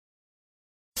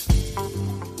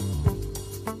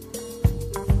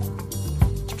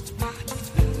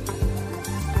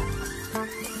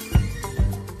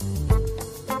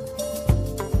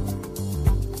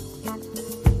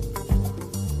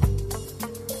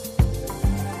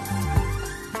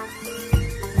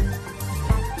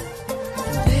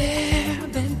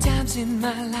In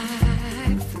my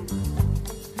life,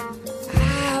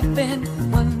 I've been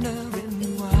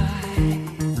wondering why.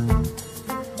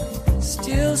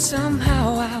 Still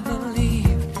somehow I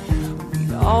believe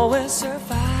we'd always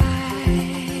survive.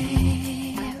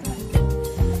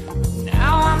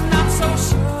 Now I'm not so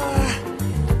sure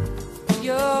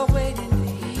you're waiting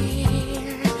to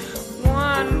hear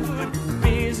one good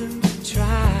reason to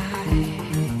try.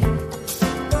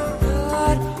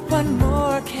 But what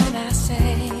more can I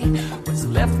say? What's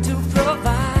left to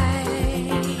provide?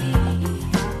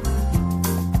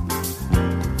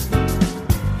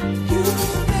 You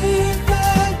think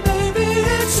that maybe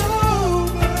it's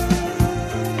over,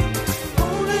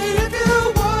 only if you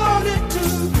want it to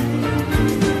be.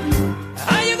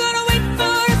 Are you gonna wait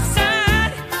for a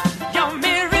sign, your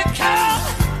miracle?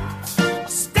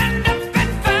 Stand up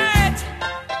and fight.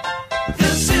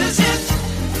 This is it.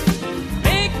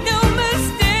 Make no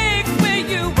mistake where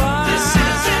you are. This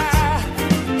is it.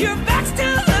 Your back's to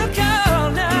the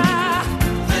corner.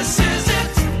 This is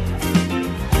it.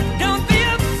 Don't be a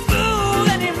fool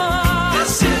anymore.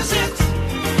 This is it.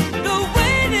 The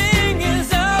waiting is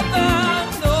over.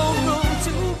 No room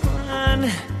to run.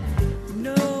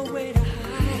 No way to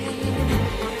hide.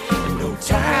 No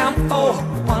time for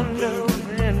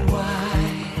wondering why.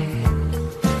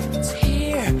 It's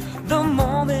here. The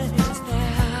moment is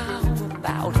now.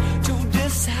 About to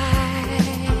decide.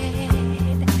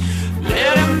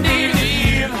 Let him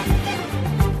believe,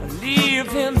 leave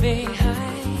him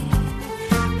behind,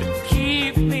 but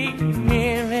keep me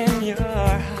near in your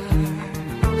heart.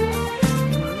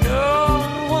 No,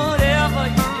 whatever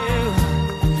you do,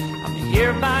 I'm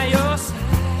here by your side.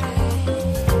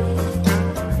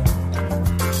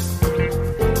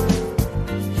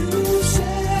 You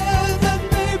said that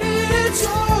maybe it's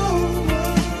over,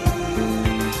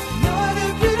 not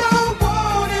if you don't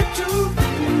want it to be.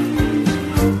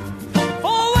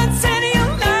 For once in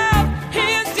your life,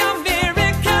 here's your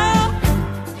miracle.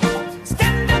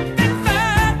 Stand up and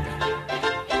fight.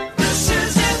 This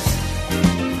is it.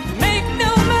 Make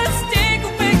no mistake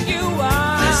where you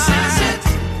are. This is it.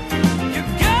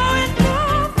 You're going no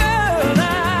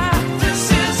further. This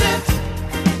is it.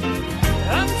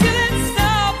 Until it's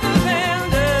all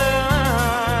abandoned.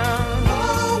 No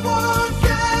one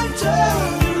can tell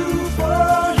you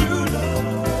what you know.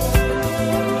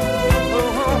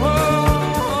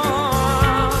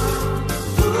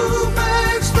 Who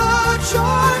makes the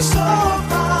choice of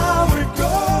how it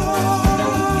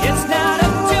goes? It's not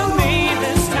up to me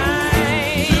this time.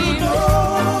 You know,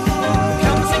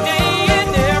 comes a day in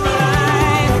every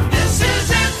life. This is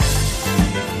it.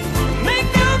 Make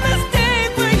no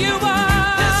mistake where you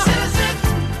are. This is it.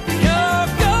 You're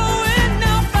going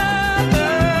no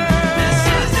further. This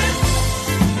is it.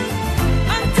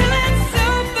 Until it's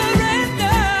over and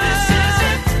done. This is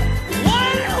it.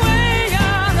 One way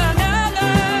or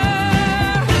another.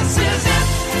 This is it.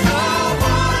 No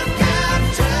one can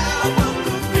tell what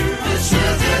the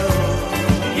future is.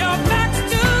 Your back's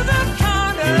to the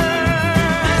corner.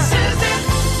 This is it.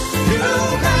 You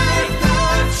make the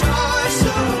choice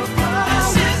of how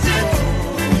this is it.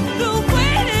 The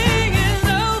waiting is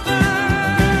over.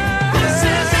 This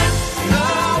is it. No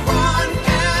one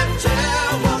can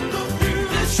tell what the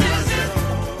future is.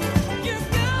 You're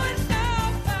going no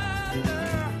further.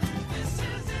 This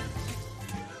is it.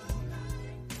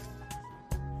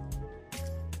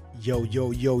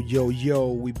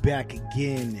 Yo, we back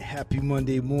again. Happy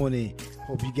Monday morning.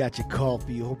 Hope you got your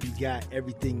coffee. Hope you got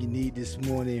everything you need this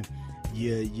morning.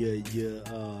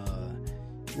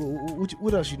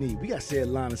 What else you need? We got Sarah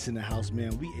Linus in the house,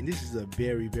 man. And this is a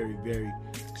very, very, very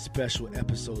special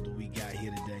episode that we got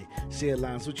here today. Sarah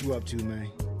Linus, what you up to,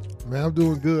 man? Man, I'm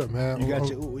doing good, man. You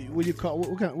got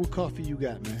what coffee you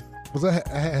got, man? Was I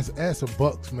had some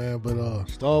bucks, man, but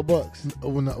Starbucks.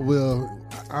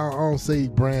 I don't say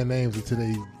brand names until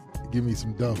they give me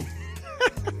some dough.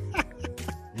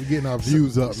 We're getting our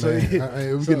views up, man.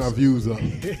 We're getting our views up.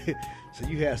 So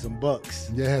you had some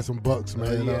bucks. Yeah, I had some bucks,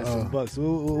 man. You had some bucks.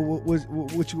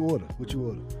 What you order?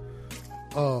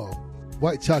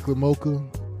 White chocolate mocha,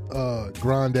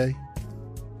 grande.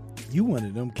 You one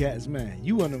of them cats, man.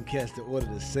 You one of them cats that order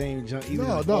the same junk. Even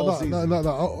No. in the fall season.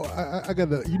 I got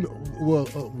to,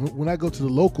 when I go to the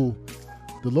local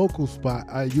the local spot,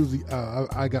 I usually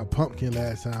I got pumpkin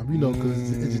last time, you know,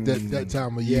 because it's just that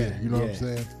time of year. You know what I'm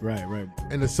saying? Right.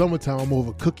 In the summertime, I'm more of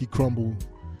a cookie crumble,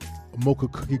 a mocha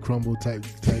cookie crumble type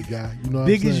guy. You know what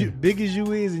I'm saying? Big as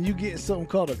you is, and you get something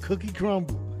called a cookie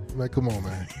crumble. Like, come on,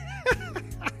 man.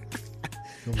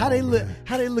 How they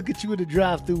look at you in the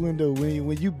drive-through window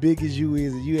when you big as you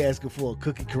is and you asking for a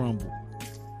cookie crumble?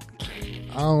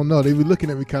 I don't know. They be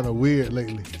looking at me kind of weird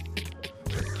lately.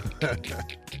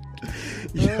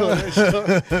 Yo,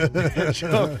 that's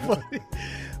so funny.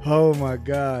 Oh my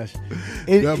gosh.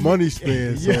 Got money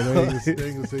spent, so they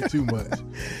ain't gonna say too much.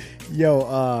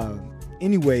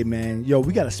 Anyway, man,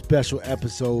 we got a special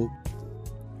episode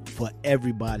for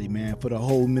everybody, man, for the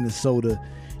whole Minnesota.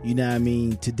 You know what I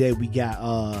mean? Today we got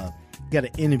an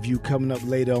interview coming up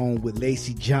later on with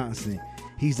Lacy Johnson.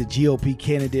 He's the GOP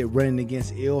candidate running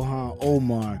against Ilhan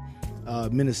Omar,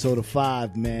 Minnesota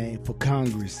 5, man, for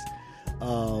Congress.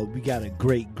 We got a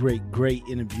great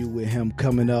interview with him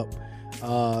coming up.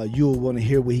 You'll want to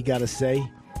hear what he got to say.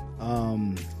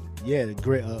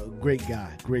 Great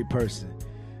guy, great person.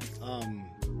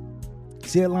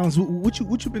 Say it, Lance, what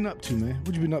you been up to, man?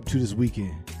 What you been up to this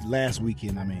weekend? Last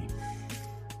weekend, I mean.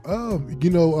 Still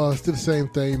the same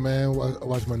thing, man. I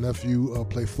watched my nephew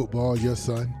play football, your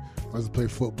son. I was play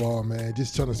football, man.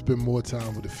 Just trying to spend more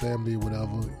time with the family or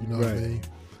whatever. You know what I mean?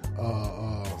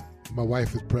 My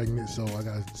wife is pregnant, so I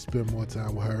got to spend more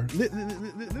time with her.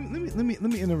 Let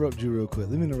me interrupt you real quick.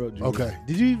 Okay.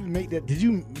 Did you even make that? Did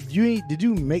you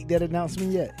make that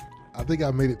announcement yet? I think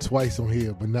I made it twice on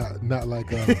here, but not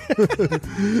like. So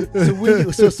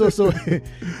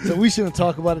we shouldn't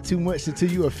talk about it too much until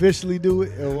you officially do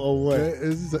it, or what?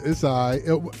 It's all right.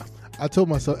 I told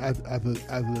myself after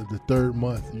the third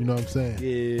month. You know what I'm saying?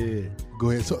 Yeah.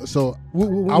 Go ahead. So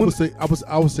I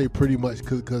would say pretty much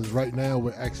because right now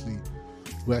we're actually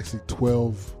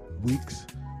 12 weeks.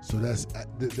 So that's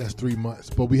 3 months.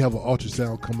 But we have an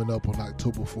ultrasound coming up on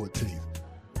October 14th.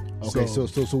 Okay. So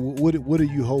what are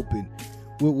you hoping?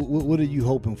 What are you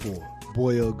hoping for,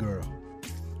 boy or girl?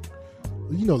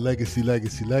 You know, legacy. You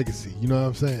know what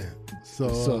I'm saying?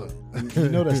 So you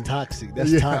know that's toxic.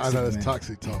 That's toxic. I know that's man.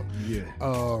 toxic talk. Yeah.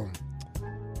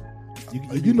 You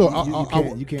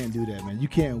can't do that, man. You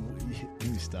can't. Let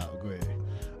me stop. Go ahead.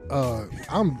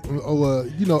 I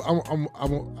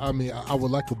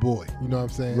would like a boy. You know what I'm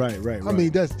saying? Right. I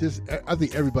mean, that's just. I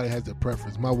think everybody has their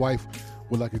preference. My wife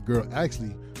would like a girl.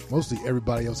 Actually, mostly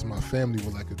everybody else in my family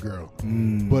would like a girl.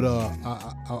 But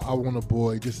I want a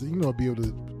boy. Just be able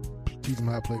to teach them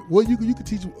how to play. Well, you could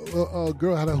teach a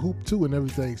girl how to hoop too and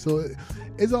everything. So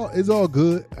it's all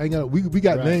good. I ain't got we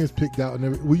got names picked out and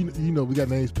everything. We got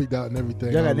names picked out and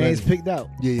everything. Y'all got names picked out.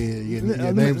 Yeah.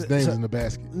 Names in the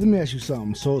basket. Let me ask you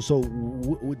something. So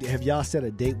have y'all set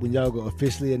a date when y'all gonna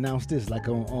officially announce this? Like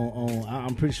on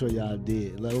I'm pretty sure y'all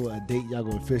did. Like a date y'all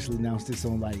gonna officially announce this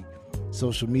on like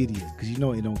social media, because it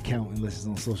don't count unless it's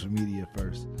on social media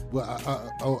first. Well,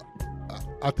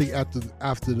 I think after the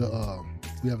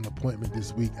we have an appointment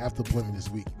this week. After the appointment this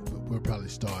week, we'll probably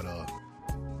start I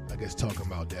guess talking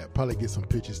about that. Probably get some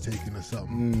pictures taken or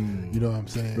something. You know what I'm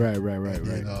saying? Right.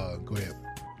 Then, go ahead,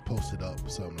 post it up or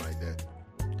something like that.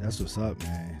 That's what's up,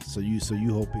 man. So you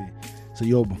hoping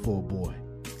for a boy?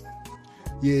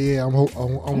 Yeah. I'm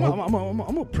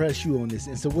gonna press you on this.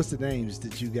 And so, what's the names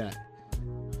that you got?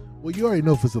 Well, you already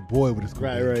know if it's a boy, but it's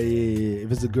right. Yeah.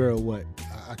 If it's a girl, what?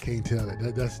 I can't tell it.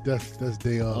 That's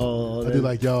day off. Oh, I do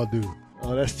like y'all do.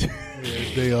 Oh, that's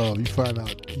it's day off. You find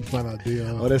out day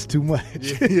off. Oh, that's too much.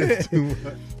 Yeah, it's too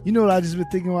much. You know what I just been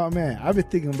thinking about, man? I've been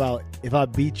thinking about if I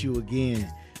beat you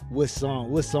again, what song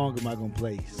am I gonna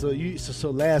play? So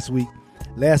last week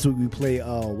we played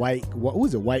White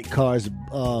Cars,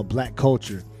 Black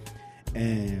Culture,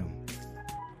 and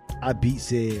I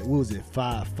said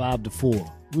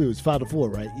 5-4. It was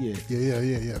 5-4, right? Yeah.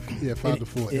 Yeah.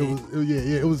 5-4.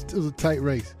 It was a tight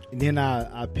race. And then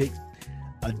I picked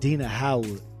Adina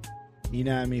Howard. You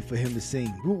know what I mean, for him to sing.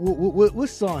 What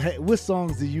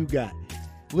songs do you got?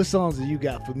 What songs do you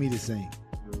got for me to sing?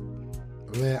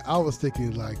 Man, I was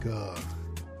thinking like I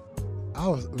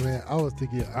was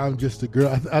thinking I'm Just a Girl.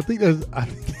 I think there's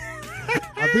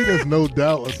no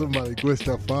doubt or somebody Gwen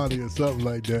Stefani or something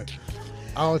like that.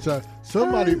 I was trying.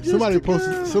 Somebody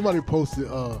posted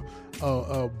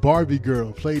Barbie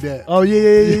Girl. Play that. Oh yeah.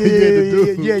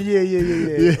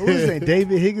 What was his name?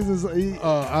 David Higgins?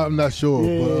 I'm not sure.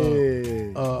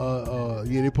 Yeah. But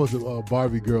they posted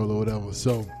Barbie Girl or whatever.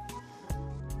 So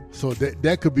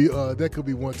that could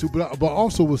be one too. But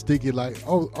also was thinking like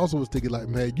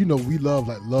man, we love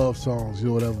like love songs,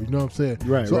 whatever. You know what I'm saying?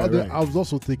 Right. So I was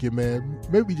also thinking, man,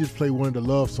 maybe just play one of the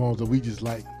love songs that we just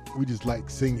like we just like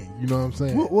singing. You know what I'm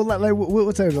saying? What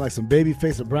what type of, like some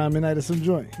Babyface or Brian Midnight or some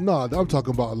joint? No, I'm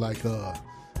talking about like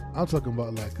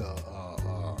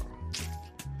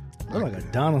Like a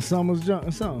Donna Summers joint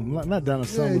or something. Not Donna yeah,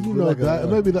 Summers. you but know like that. a,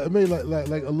 Maybe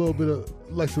like a little bit of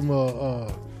like some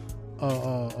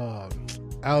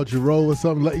Al Jarreau or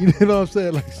something. Like, you know what I'm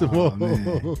saying? Like some. Oh,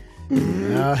 man.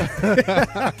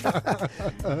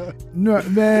 No,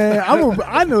 man, I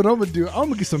know what I'm gonna do. I'm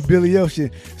gonna get some Billy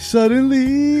Ocean. Suddenly,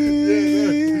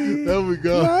 Yeah, there we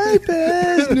go. life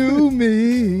has new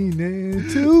meaning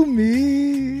to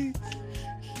me.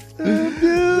 The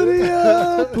beauty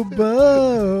up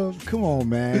above. Come on,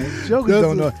 man. Jokers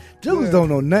don't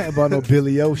know nothing about no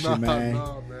Billy Ocean, man.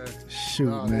 Nah, man. Shoot,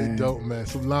 Nah, man. they don't, man.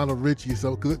 Some Lionel Richie,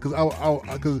 so because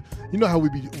you know how we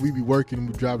be working and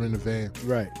we driving in the van,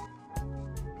 Right.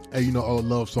 and you know all the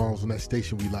love songs on that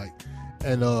station we like,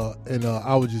 and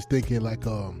I was just thinking like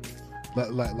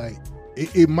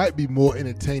it might be more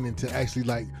entertaining to actually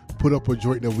like put up a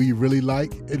joint that we really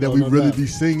like and that we really be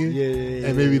singing, Yeah,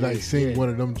 and maybe like sing one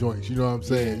of them joints. You know what I'm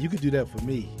saying? You could do that for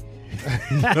me.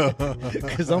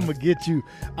 Because I'm gonna get you.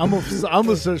 I'm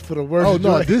gonna search for the worst. Oh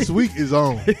no! joint. This week is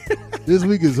on. This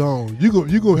week is on. You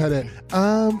gonna have that.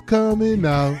 I'm coming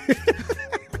out.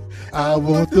 I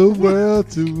want the world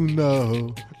to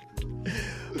know.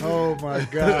 Oh my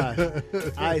God!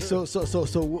 All right, so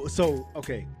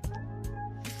okay.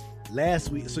 Last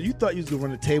week, so you thought you was gonna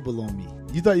run the table on me.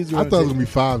 You thought you was I gonna. thought it was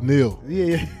gonna be 5-0.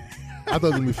 Yeah. I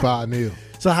thought it was gonna be 5-0.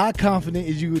 So how confident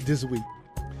is you this week?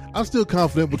 I'm still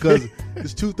confident because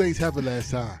there's two things happened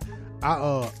last time.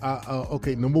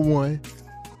 Okay, number one,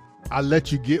 I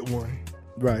let you get one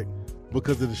Right.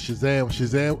 because of the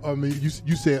Shazam. I mean, you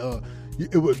said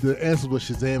the answer was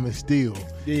Shazam and Steel.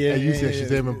 Yeah. And you said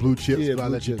Shazam and Blue Chips, Yeah, but I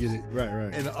Blue let you Chips. get it.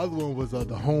 Right. And the other one was the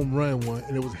home run one,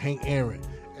 and it was Hank Aaron.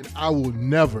 And I will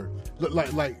never look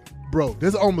like bro. This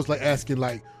is almost like asking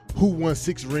like who won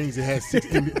 6 rings and had 6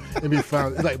 NBA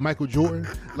finals. It's like Michael Jordan.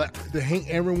 Like the Hank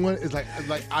Aaron one is like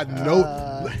I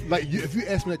know. If you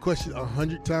ask me that question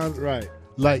 100 times, Right.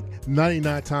 like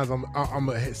 99 times I'm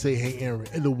gonna say Hank Aaron.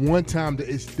 And the one time that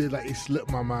it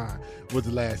slipped my mind was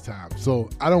the last time. So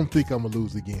I don't think I'm gonna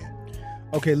lose again.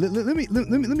 Okay, let me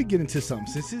get into something.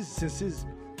 Since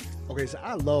okay, so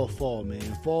I love fall, man.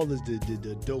 Fall is the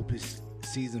dopest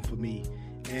season for me,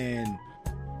 and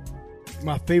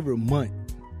my favorite month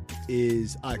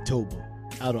is October.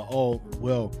 Out of all,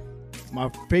 well, my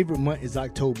favorite month is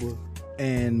October,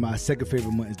 and my second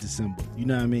favorite month is December. You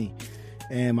know what I mean?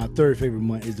 And my third favorite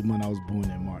month is the month I was born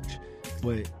in, March.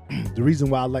 But the reason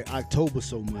why I like October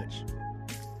so much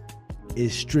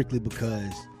is strictly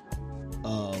because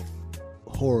of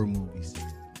horror movies.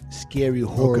 Scary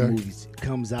horror movies. It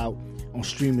comes out on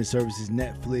streaming services,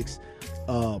 Netflix,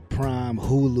 Prime,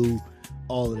 Hulu,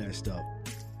 all of that stuff.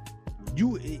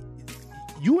 You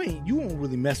won't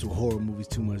really mess with horror movies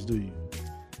too much, do you?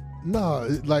 No,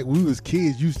 like when we was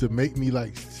kids, used to make me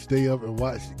like stay up and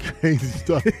watch crazy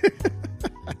stuff.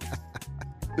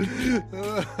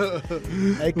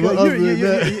 Hey, you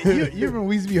remember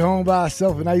we used to be home by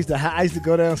ourselves, and I used to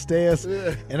go downstairs,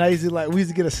 and we used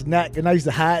to get a snack, and I used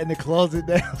to hide in the closet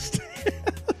downstairs.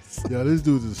 Yeah, this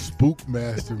dude's a spook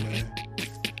master, man.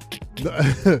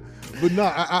 But no,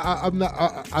 I'm not.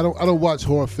 I don't watch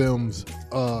horror films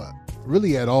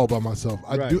really at all by myself.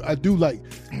 I do like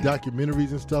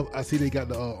documentaries and stuff. I see they got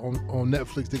the on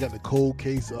Netflix. They got the cold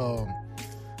case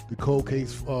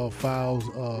files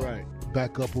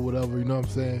backup or whatever. You know what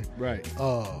I'm saying? Right.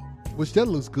 Which that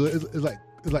looks good.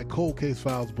 It's like cold case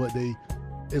files, but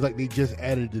it's like they just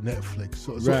added to Netflix.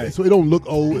 So it don't look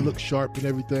old. It looks sharp and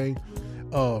everything.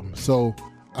 So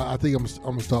I think I'm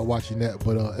gonna start watching that.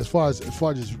 But as far as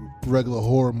just regular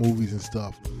horror movies and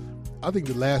stuff, I think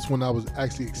the last one I was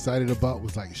actually excited about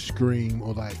was like Scream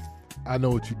or like I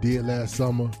Know What You Did Last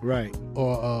Summer, Right.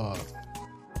 Or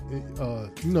you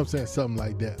know what I'm saying, something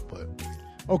like that. But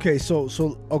okay, so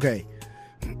okay,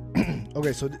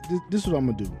 okay. So this is what I'm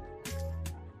gonna do.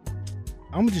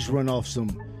 I'm gonna just run off some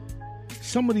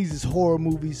of these is horror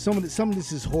movies. Some of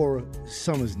this is horror.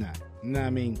 Some is not. You know what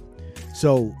I mean?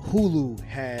 So Hulu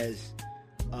has.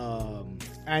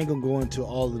 I ain't gonna go into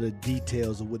all of the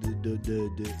details of what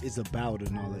the it's about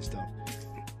and all that stuff.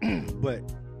 But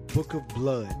Book of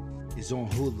Blood is on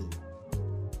Hulu.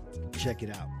 Check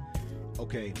it out.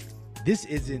 Okay, this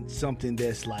isn't something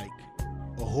that's like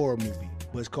a horror movie,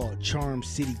 but it's called Charm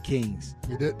City Kings.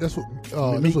 yeah, that's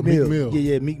what Meek Mill.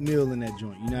 Yeah, Meek Mill in that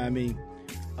joint. You know what I mean?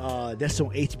 That's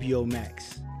on HBO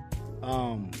Max.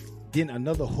 Then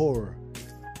another horror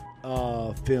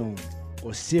film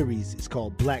or series is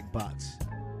called Black Box.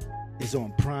 It's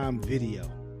on Prime Video.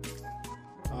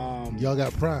 Y'all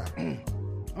got Prime.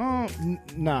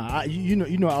 Nah. You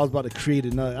know, I was about to create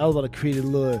another. I was about to create a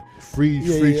little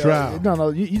free trial. No.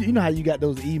 You know how you got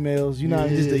those emails. You know,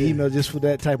 just the email just for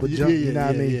that type of junk. You know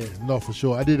what I mean? Yeah. No, for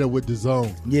sure. I did that with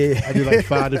DAZN. Yeah. I did like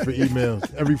 5 different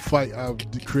emails. Every fight, I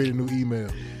would create a new email.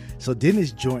 So then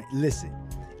this joint. Listen,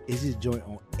 it's this joint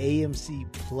on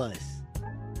AMC Plus.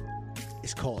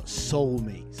 It's called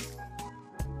Soulmates.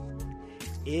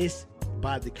 It's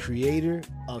by the creator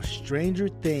of Stranger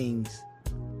Things.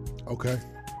 Okay.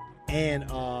 And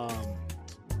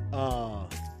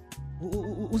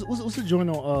what's the joint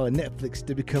on Netflix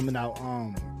that be coming out?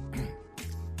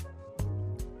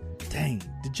 Dang,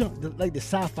 the junk, like the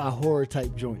sci-fi horror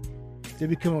type joint. They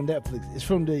be coming on Netflix. It's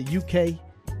from the UK.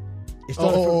 It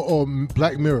from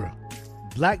Black Mirror.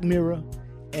 Black Mirror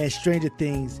and Stranger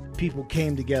Things. People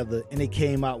came together and they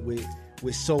came out with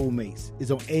Soulmates.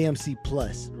 It's on AMC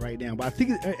Plus right now, but I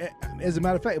think as a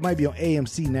matter of fact, it might be on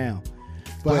AMC now.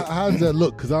 But how does that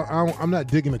look? Because I'm not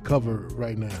digging the cover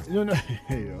right now. No,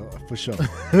 for sure.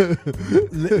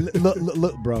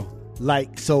 look, bro.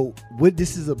 Like, so what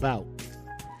this is about?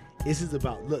 This is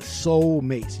about, look,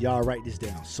 Soulmates. Y'all write this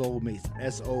down. Soulmates.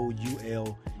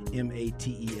 SOULMATES.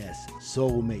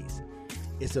 Soulmates.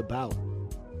 It's about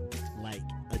like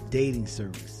a dating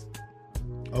service.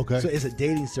 Okay. So it's a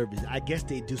dating service. I guess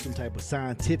they do some type of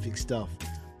scientific stuff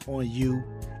on you,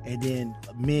 and then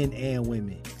men and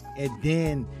women. And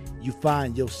then you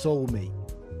find your soulmate.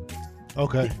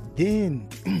 Okay. Then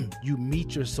you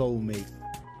meet your soulmate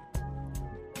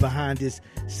behind this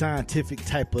scientific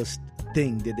type of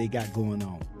thing that they got going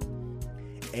on.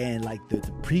 And like the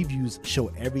previews show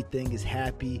everything is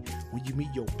happy when you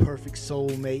meet your perfect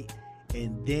soulmate.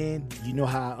 And then you know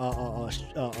how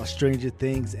Stranger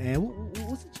Things and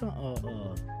what's it?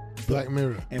 Black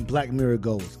Mirror. And Black Mirror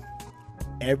goes.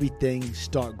 Everything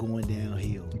start going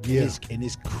downhill. Yeah. And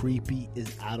it's creepy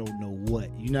as I don't know what.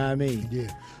 You know what I mean?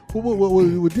 Yeah.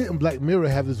 Well, didn't Black Mirror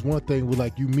have this one thing where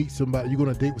like you meet somebody, you go on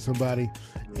a date with somebody,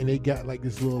 and they got like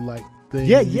this little like thing.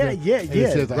 Yeah. And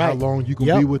it says like how long you can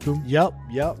be with them. Yep.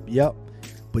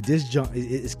 But this junk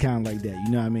it's kind of like that. You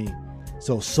know what I mean?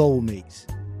 So Soulmates.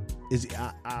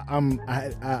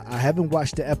 I haven't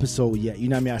watched the episode yet. You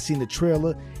know what I mean? I seen the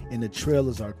trailer, and the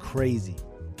trailers are crazy.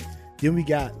 Then we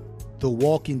got The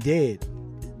Walking Dead,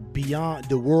 Beyond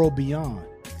the World Beyond.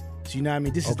 So you know what I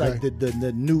mean? This is like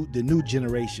the new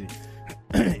generation.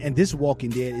 And this Walking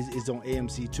Dead is on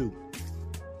AMC too.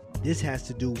 This has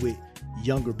to do with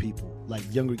younger people, like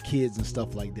younger kids and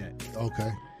stuff like that.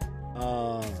 Okay.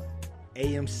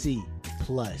 AMC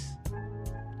Plus,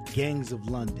 Gangs of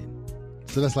London.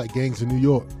 So that's like Gangs of New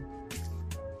York.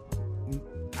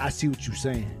 I see what you're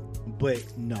saying, but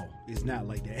no, it's not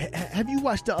like that. Have you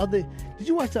watched the other? Did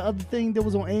you watch the other thing that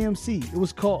was on AMC? It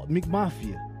was called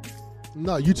McMafia.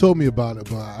 No, you told me about it,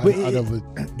 but I never.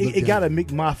 It got a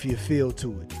McMafia feel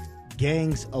to it.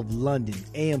 Gangs of London,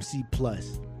 AMC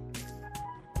Plus,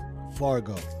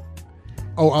 Fargo.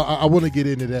 Oh, I want to get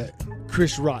into that.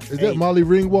 Chris Rock. Is that Molly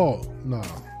Ringwald? No.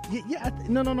 Yeah.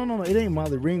 No. It ain't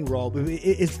Molly Ringwald, but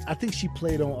it's. I think she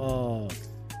played on.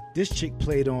 This chick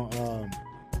played on.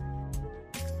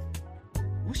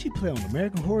 What she play on?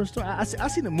 American Horror Story? I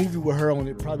seen a movie with her on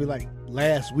it probably like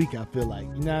last week. I feel like,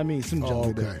 you know what I mean, some junk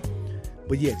like that.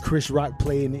 But yeah, Chris Rock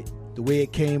playing it. The way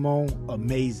it came on,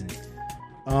 amazing.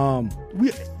 The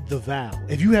Vow.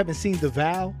 If you haven't seen The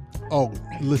Vow,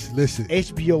 listen.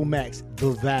 HBO Max,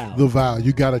 The Vow. The Vow.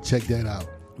 You gotta check that out.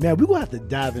 Man, we're gonna have to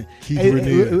dive in. Keith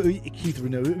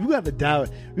Raniere. We gotta have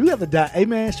to dive. Hey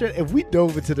man, straight, if we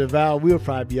dove into The Vow, we'll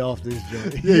probably be off this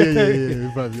joint. Yeah.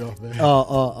 We'll probably be off, man.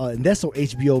 And that's on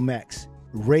HBO Max.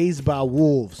 Raised by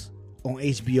Wolves on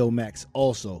HBO Max,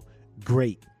 also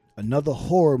great. Another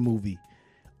horror movie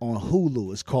on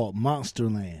Hulu. It's called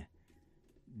Monsterland.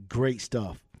 Great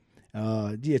stuff.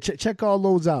 Check all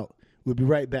those out. We'll be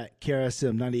right back.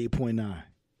 KRSM 98.9.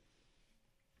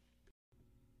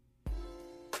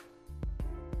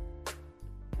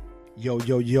 Yo,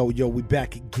 we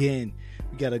back again.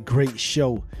 We got a great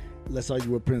show. Let's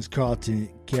Argue with Prince Carlton,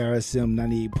 KRSM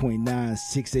 98.9,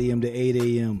 6 a.m. to 8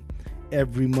 a.m.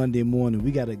 every Monday morning.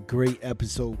 We got a great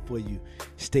episode for you.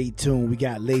 Stay tuned. We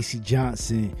got Lacy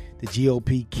Johnson, the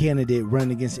GOP candidate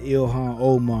running against Ilhan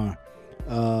Omar.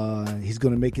 He's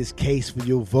going to make his case for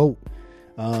your vote.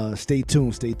 Stay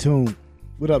tuned.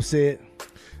 What up, Sid?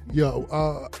 Yo,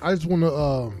 I just want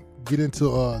to get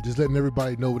into just letting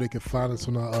everybody know where they can find us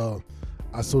on our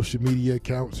social media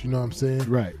accounts. You know what I'm saying?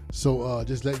 Right. So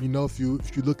just letting you know, if you're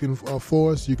looking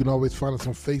for us, you can always find us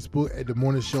on Facebook at The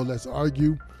Morning Show Let's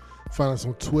Argue. Find us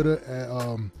on Twitter at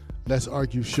Let's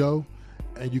Argue Show.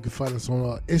 And you can find us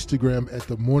on Instagram at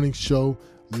The Morning Show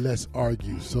let's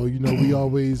argue. So we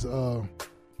always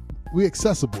we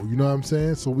accessible. You know what I'm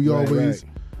saying? So we always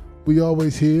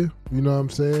here. You know what I'm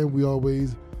saying? We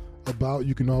always about.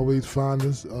 You can always find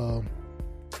us. You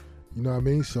know what I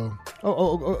mean? So.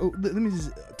 Let me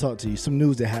just talk to you. Some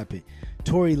news that happened.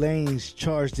 Tory Lanez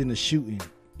charged in a shooting.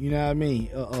 You know what I mean?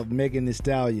 Of Megan Thee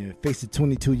Stallion, facing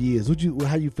 22 years.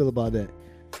 How you feel about that?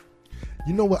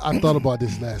 You know what? I thought about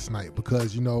this last night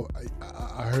because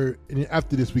I heard. And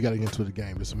after this, we got to get into the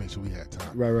game just to make sure we had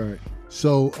time. Right.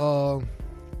 So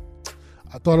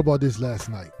I thought about this last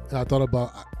night, and I thought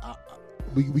about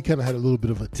we kind of had a little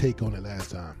bit of a take on it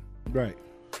last time. Right.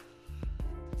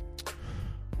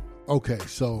 Okay,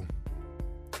 so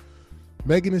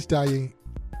Megan Thee Stallion,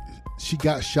 she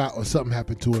got shot or something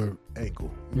happened to her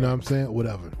ankle. You know what I'm saying?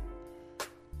 Whatever.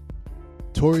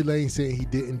 Tory Lanez saying he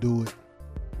didn't do it.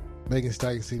 Megan Thee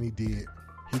Stallion saying he did.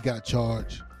 He got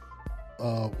charged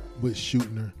with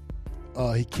shooting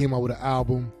her. He came out with an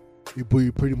album. He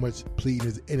pretty much pleading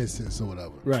his innocence or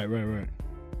whatever. Right.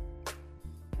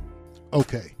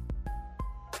 Okay.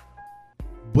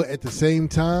 But at the same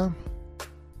time,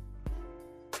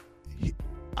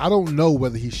 I don't know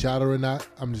whether he shot her or not.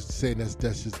 I'm just saying that's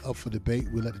just up for debate.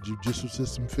 We'll let the judicial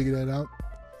system figure that out.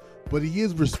 But he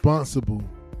is responsible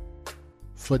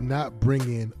for not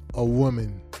bringing a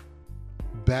woman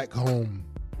back home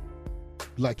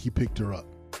like he picked her up.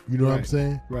 You know what I'm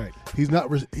saying? Right. He's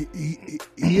not. He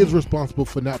is responsible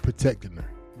for not protecting her.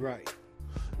 Right.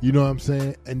 You know what I'm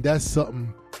saying? And that's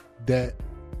something that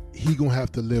he gonna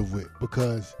have to live with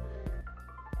because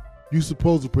you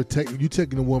supposed to protect. You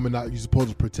taking a woman out, you supposed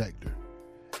to protect her,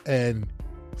 and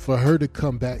for her to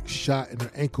come back shot and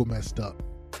her ankle messed up,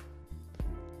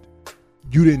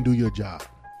 you didn't do your job.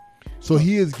 So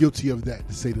he is guilty of that,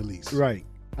 to say the least. Right.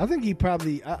 I think he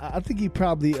probably. I think he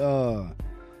probably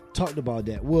talked about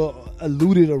that. Well,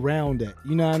 alluded around that.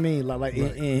 You know what I mean? Like right.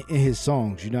 in his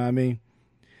songs. You know what I mean?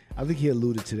 I think he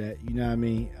alluded to that. You know what I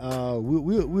mean?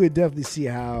 We'll definitely see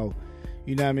how.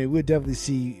 You know what I mean? We'll definitely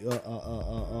see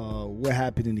what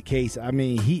happened in the case. I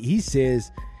mean, he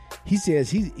says he's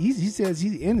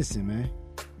innocent, man.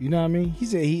 You know what I mean? He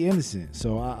said he innocent.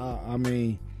 So I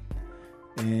mean,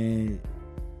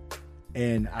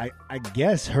 and I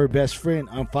guess her best friend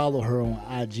unfollowed her on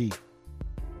IG.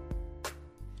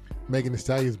 Megan Thee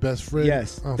Stallion's best friend.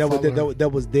 Yes, that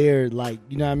was there, like,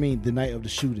 you know what I mean, the night of the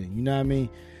shooting. You know what I mean?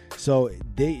 So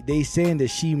they saying that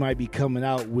she might be coming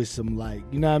out with some, like,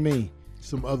 you know what I mean,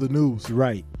 some other news.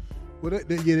 Right. Well,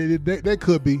 that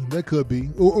could be. That could be.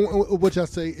 What y'all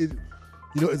say is,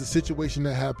 it's a situation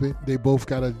that happened. They both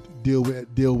got to deal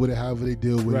with it however they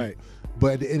deal with it.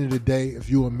 But at the end of the day, if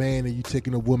you're a man and you're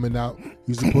taking a woman out,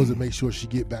 you're supposed to make sure she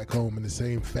get back home in the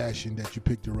same fashion that you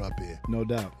picked her up in. No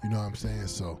doubt. You know what I'm saying?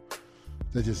 So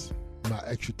that's just my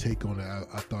extra take on it.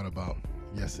 I thought about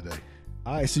yesterday.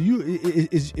 All right, so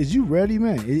is you ready,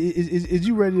 man? Is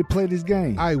you ready to play this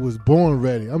game? I was born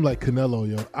ready. I'm like Canelo,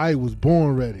 yo. I was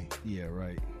born ready. Yeah,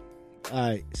 right. All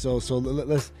right, so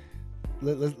let's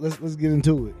get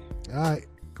into it. All right,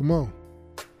 come on.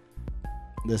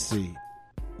 Let's see.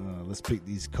 Let's pick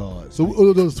these cards. So we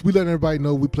letting everybody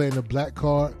know we playing the black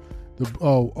card, the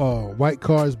white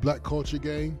cards black culture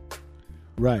game.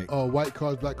 Right. White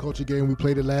cards black culture game. We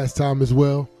played it last time as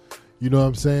well. You know what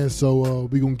I'm saying? So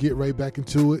we're going to get right back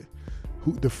into it.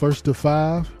 The first to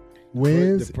 5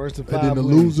 wins. The first to 5 and then the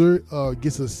wins. loser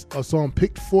gets a song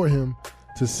picked for him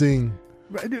to sing.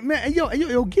 Right, man,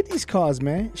 yo, get these cards,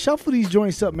 man. Shuffle these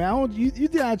joints up, man. You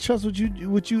think I trust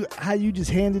how you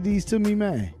just handed these to me,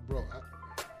 man?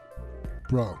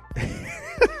 Bro.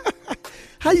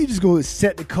 How you just gonna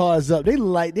set the cards up? They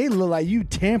look like you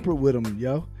tampered with them,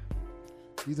 yo.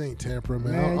 These ain't tampering,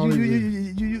 man.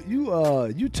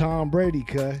 You Tom Brady,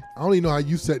 cuz. I don't even know how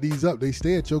you set these up. They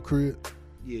stay at your crib.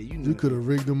 Yeah, you could have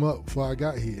rigged them up before I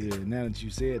got here. Yeah, now that you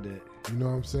said that. You know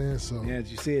what I'm saying? So now that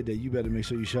you said that, you better make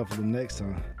sure you shuffle them next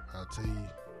time. I'll tell you.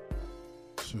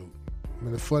 Shoot. I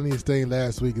mean, the funniest thing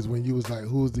last week is when you was like,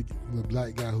 who was the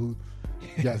black guy who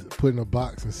got put in a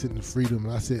box and sitting in freedom,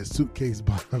 and I said suitcase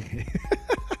Bobby.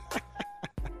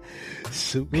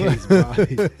 Suitcase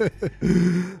Bobby.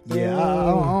 Yeah,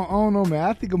 I don't know, man.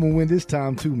 I think I'm gonna win this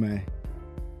time too, man.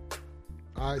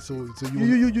 All right, so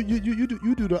you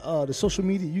do the social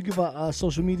media. You give out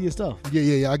social media stuff.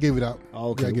 Yeah. I gave it out. Oh,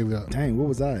 okay. Yeah, I gave it out. Dang, what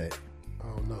was I at? I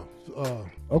don't know.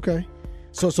 Okay.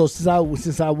 So since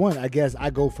I won, I guess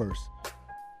I go first.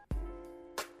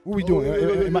 What we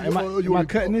doing? Am I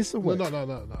cutting this or what?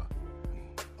 No.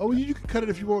 Oh, you can cut it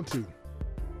if you want to.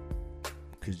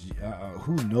 Cause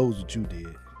who knows what you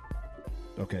did?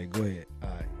 Okay, go ahead.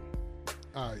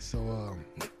 All right. So all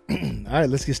right,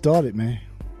 let's get started, man.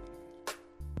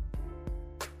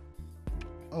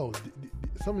 Oh,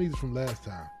 some of these are from last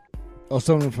time. Oh,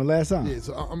 some of them from last time? Yeah,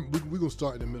 so we're going to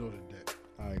start in the middle of the deck.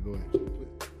 All right, go ahead.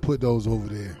 Put those over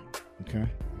there. Okay.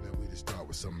 And then we just start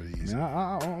with some of these. Man,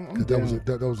 I'm 'Cause down.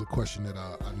 that was a question that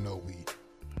I know we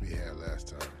had last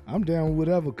time. I'm down with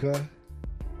whatever, cuz.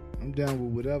 I'm down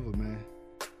with whatever, man.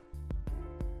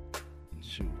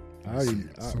 Shoot.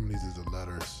 Some of these is the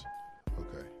letters.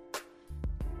 Okay.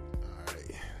 All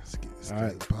right. Let's get this All game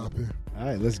right. popping. All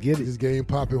right, let's get This it. game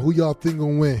popping. Who y'all think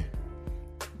gonna win?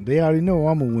 They already know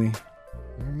I'm going to win.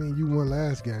 I mean, you won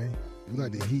last game. You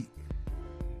like the Heat.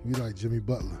 We like Jimmy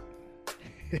Butler.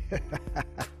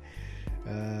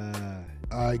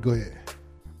 All right, go ahead.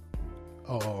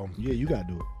 Yeah, you got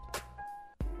to do it.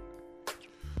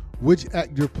 Which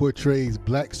actor portrays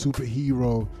black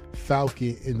superhero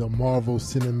Falcon in the Marvel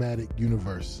Cinematic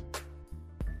Universe?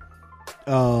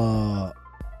 Oh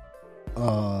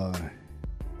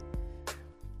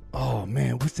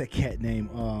man, what's that cat name?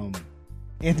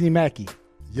 Anthony Mackie.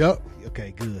 Yep.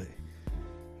 Okay, good.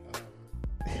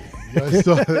 Yeah,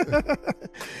 so,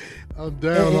 I'm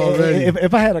down already.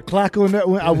 If I had a clock on that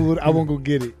one, I won't go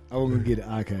get it. I won't go get it.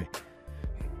 Okay.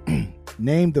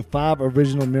 Name the 5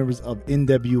 original members of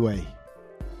NWA.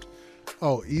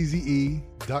 Oh, Eazy-E,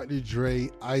 Dr. Dre,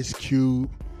 Ice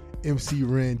Cube, MC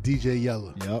Ren, DJ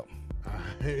Yella. Yep. All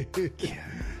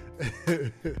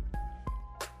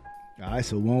All right,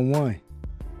 so 1-1.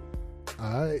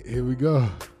 right, here we go.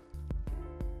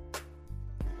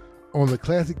 On the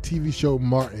classic TV show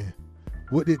Martin,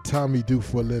 what did Tommy do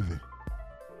for a living?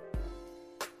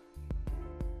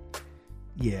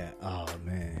 Yeah. Oh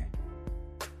man.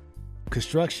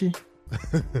 Construction.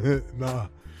 Nah.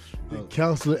 The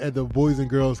counselor at the Boys and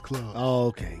Girls Club. Oh,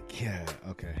 okay. Yeah.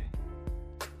 Okay.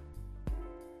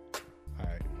 All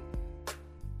right.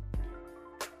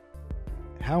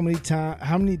 How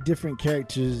many different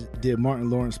characters did Martin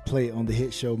Lawrence play on the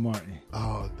hit show Martin?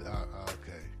 Oh,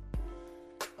 okay.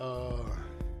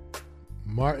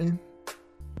 Martin,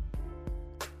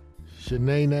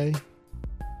 Shanae,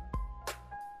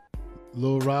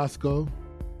 Lil Roscoe,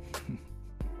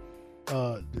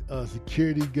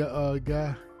 security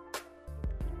guy,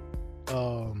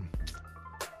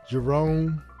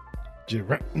 Jerome,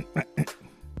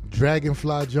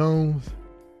 Dragonfly Jones,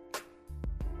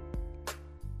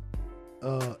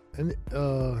 and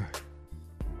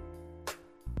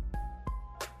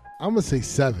I'm gonna say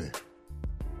 7.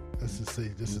 Let's just say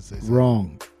 7.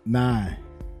 Wrong. 9.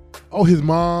 Oh, his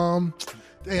mom.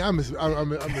 Dang, I miss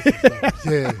stuff.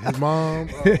 Yeah, his mom.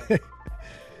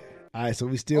 All right, so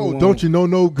we still. Oh, won. don't you know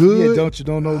no good? Yeah, don't you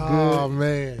know no good? Oh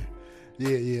man.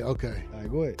 Yeah. Okay. All right,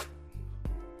 go ahead.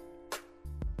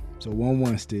 So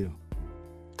 1-1 still.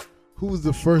 Who was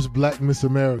the first Black Miss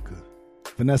America?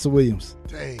 Vanessa Williams.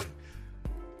 Dang.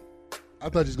 I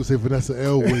thought you was gonna say Vanessa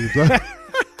L. Williams.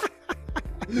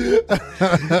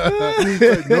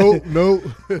 Nope.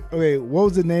 Okay, what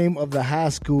was the name of the high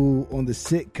school on the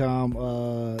sitcom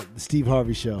The Steve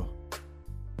Harvey Show?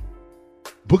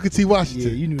 Booker T. Washington.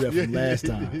 Yeah, you knew that from last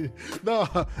time. No,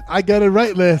 I got it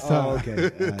right last time. Oh, okay. All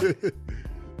right.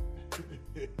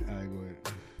 All right, go ahead.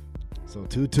 So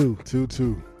 2-2.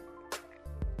 2-2.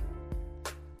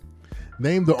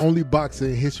 Name the only boxer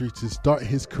in history to start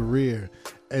his career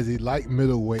as a light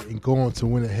middleweight and go on to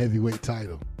win a heavyweight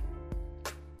title.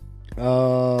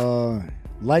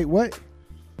 Light what?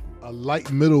 A light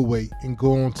middleweight and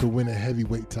go on to win a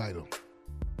heavyweight title.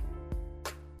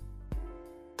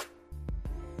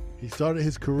 He started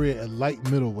his career at light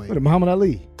middleweight. What, Muhammad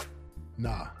Ali?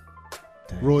 Nah.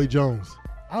 Dang. Roy Jones.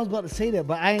 I was about to say that,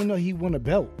 but I didn't know he won a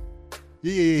belt.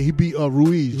 Yeah. He beat Ruiz.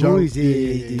 Ruiz, Jones. yeah,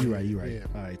 you're right. Yeah.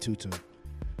 All right, 2-2.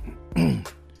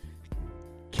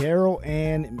 Carol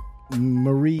Ann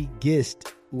Marie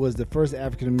Gist was the first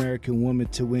African American woman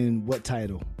to win what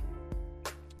title?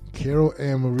 Carol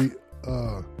Ann Marie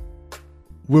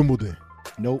Wimbledon.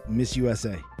 Nope, Miss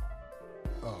USA.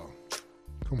 Oh,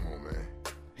 come on, man.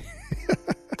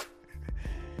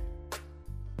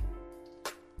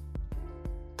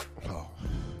 Oh.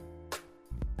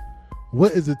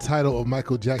 What is the title of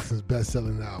Michael Jackson's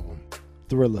best-selling album?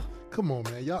 Thriller. Come on,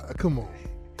 man. Y'all, come on.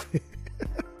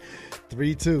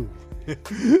 3-2.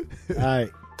 All right.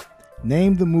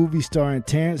 Name the movie starring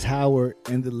Terrence Howard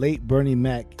and the late Bernie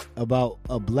Mac about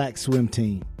a black swim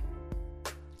team.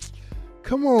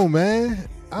 Come on, man.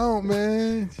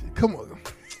 Man. Come on.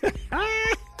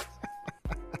 I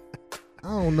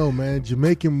don't know, man.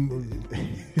 Jamaican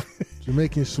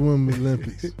Swim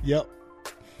Olympics. Yep.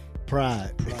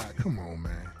 Pride. Come on,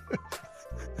 man.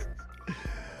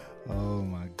 Oh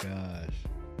my gosh.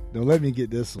 Don't let me get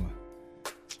this one.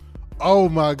 Oh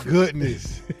my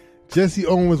goodness. Jesse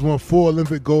Owens won 4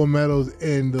 Olympic gold medals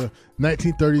in the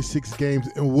 1936 games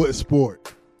in what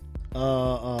sport?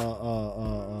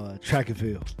 Track and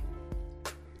field.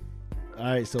 All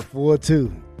right, so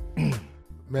 4-2.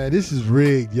 Man, this is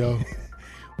rigged, yo.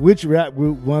 Which rap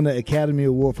group won the Academy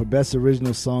Award for Best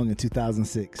Original Song in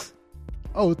 2006?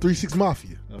 Oh, 3 6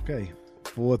 Mafia. Okay,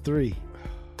 4-3.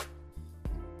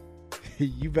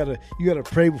 You gotta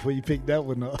pray before you pick that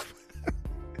one up.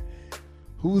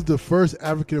 Who was the first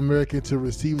African American to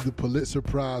receive the Pulitzer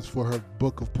Prize for her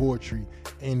book of poetry,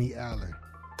 Annie Allen?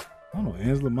 I don't know,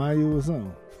 Angela Mayu or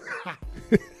something.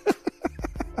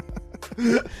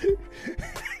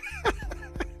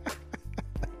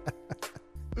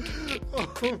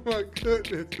 Oh my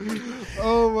goodness.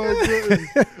 Oh my goodness.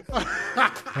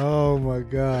 Oh my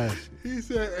gosh. He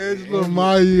said Angela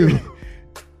Mayu.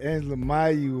 Angela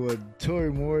Mayu or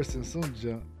Tori Morrison, some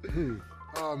junk. Who?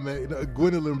 Oh man,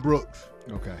 Gwendolyn Brooks.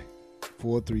 Okay.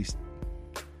 4-3.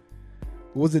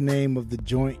 What was the name of the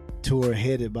joint tour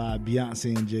headed by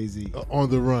Beyonce and Jay-Z? On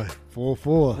the Run.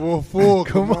 4-4. 4-4.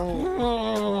 Come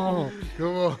on. Come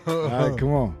on. All right,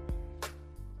 come on.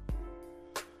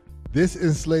 This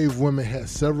enslaved woman had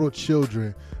several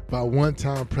children by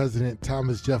one-time President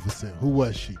Thomas Jefferson. Who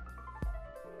was she?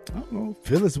 I don't know.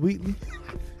 Phyllis Wheatley?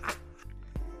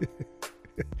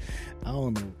 I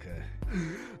don't know. Okay.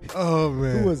 Oh,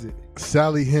 man. Who was it?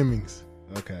 Sally Hemings.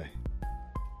 Okay.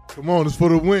 Come on, it's for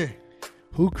the win.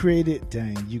 Who created,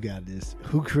 dang, you got this.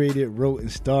 Who created, wrote,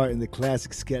 and starred in the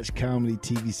classic sketch comedy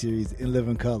TV series In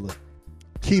Living Color?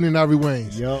 Keenan Ivory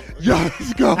Wayans. Yup. Yo,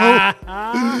 let's go.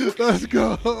 Let's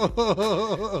go.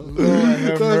 Lord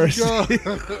have mercy.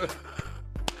 Go.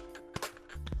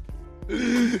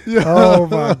 Oh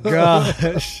my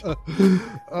gosh.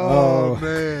 Oh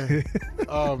man.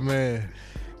 Oh man.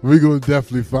 We're gonna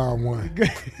definitely find one.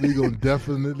 We're gonna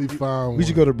definitely find one. We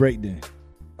should go to break then.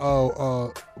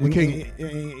 We can't.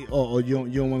 Oh, you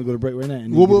don't want to go to break right now?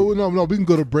 Well, no. We can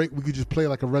go to break. We could just play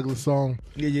like a regular song.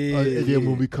 Yeah. And then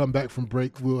when we come back from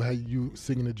break, we'll have you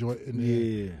singing the joint. And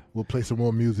then we'll play some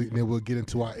more music. And then we'll get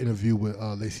into our interview with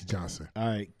Lacy Johnson. All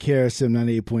right.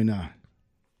 KRSM 98.9.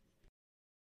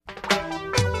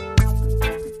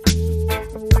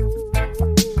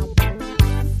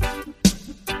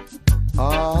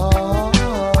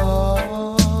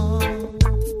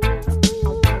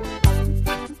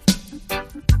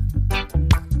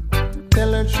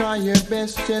 Tell her try your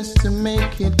best just to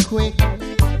make it quick.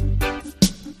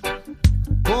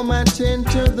 Come and tend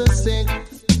to the sick.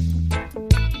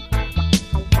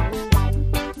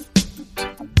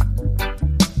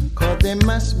 Cause there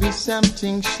must be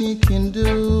something she can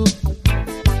do.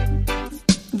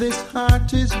 This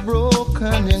heart is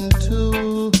broken in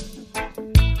two.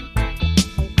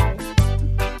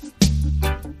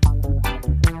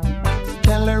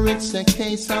 Tell her it's a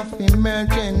case of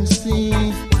emergency.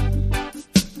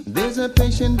 There's a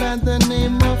patient by the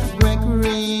name of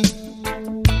Gregory.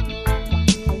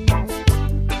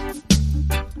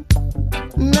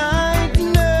 Night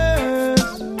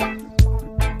nurse,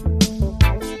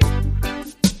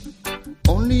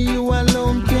 only you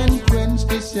alone can quench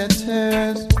this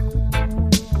thirst.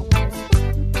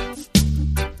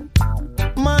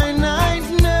 My night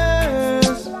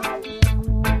nurse,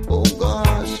 oh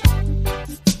gosh,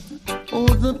 oh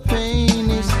the pain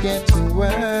is getting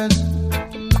worse.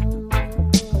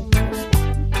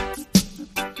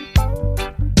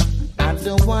 I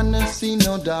don't wanna see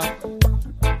no doc.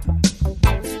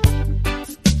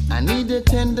 I need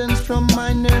attendance from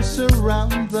my nurse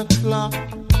around the clock.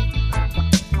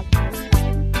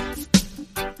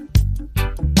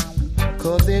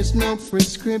 Cause there's no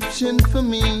prescription for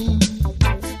me.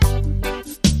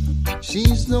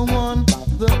 She's the one,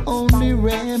 the only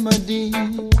remedy.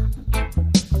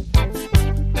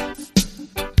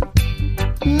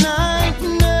 Night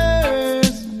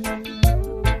nurse,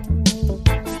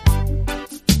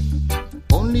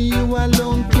 only you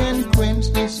alone can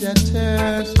quench this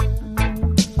thirst.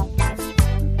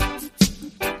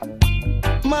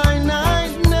 My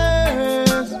night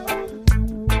nurse,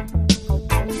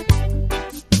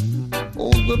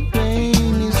 oh the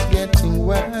pain is getting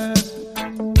worse.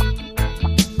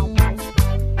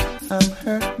 I'm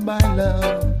hurt by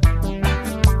love.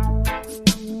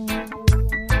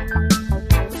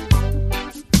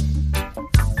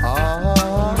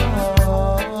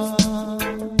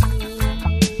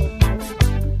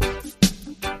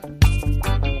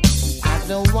 I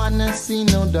don't wanna see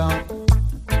no dog.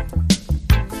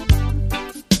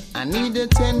 I need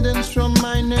attendance from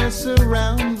my nurse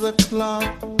around the clock.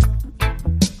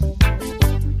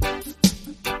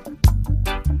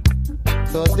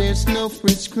 Cause there's no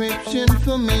prescription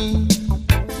for me.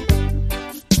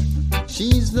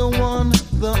 She's the one,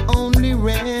 the only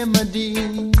remedy.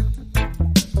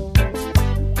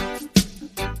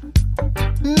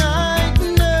 Night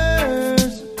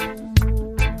nurse,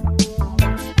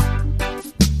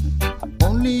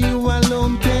 only you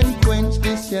alone can quench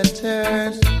this your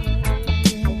thirst.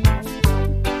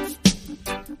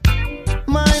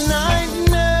 My night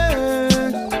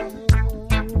nurse,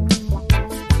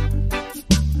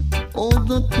 oh,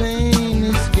 the pain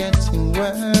is getting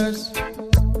worse.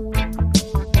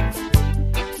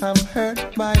 I'm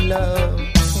hurt by love.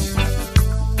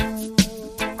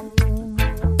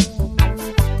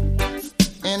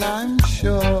 And I'm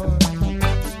sure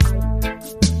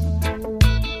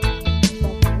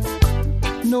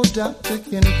no doctor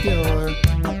can cure.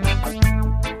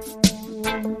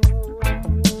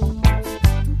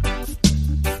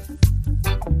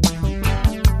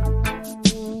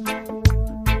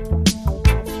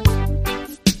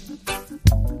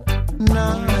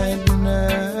 Night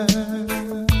nurse,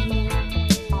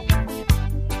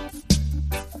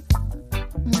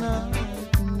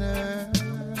 night nurse.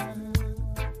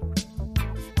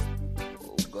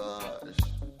 Oh gosh.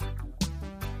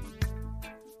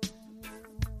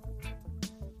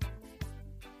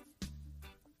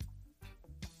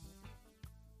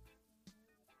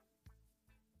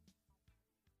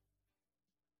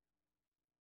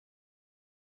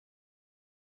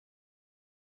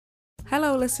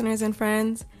 Hello, listeners and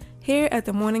friends. Here at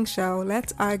the morning show,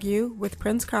 Let's Argue with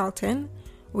Prince Carlton,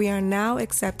 we are now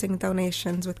accepting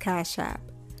donations with Cash App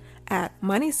at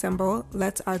money symbol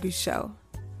Let's Argue Show.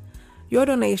 Your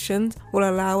donations will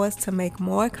allow us to make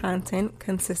more content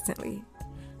consistently.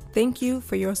 Thank you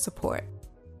for your support.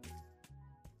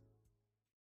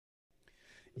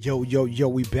 Yo,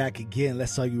 we back again.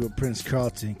 Let's Argue with Prince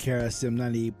Carlton, KRSM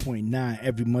 98.9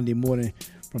 every Monday morning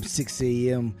from 6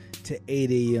 a.m. to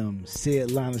 8 a.m.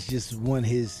 Sid Linus just won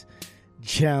his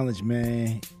challenge,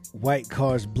 man. White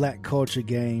Cars, Black Culture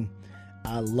game.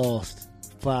 I lost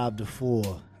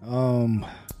 5-4.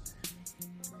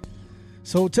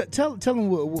 So tell them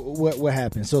what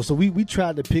happened. So we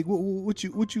tried to pick what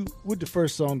the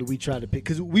first song that we tried to pick,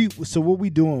 because we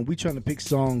trying to pick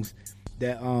songs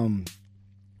that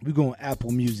we go on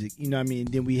Apple Music, you know what I mean? And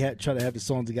then we try to have the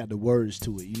songs that got the words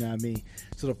to it, you know what I mean?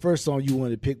 So the first song you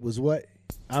wanted to pick was what?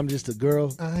 I'm Just a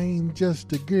Girl. I'm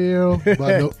just a girl.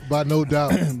 By no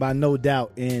doubt. By No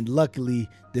Doubt. And luckily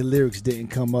the lyrics didn't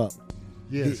come up.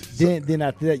 Yes. Then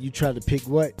after that you tried to pick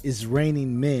what? It's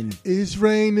Raining Men. It's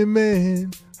raining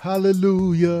men.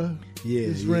 Hallelujah. Yeah.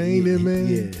 It's raining men.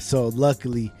 Yeah. So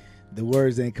luckily the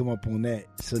words didn't come up on that.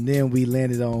 So then we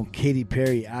landed on Katy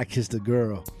Perry, I Kissed a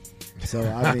Girl. So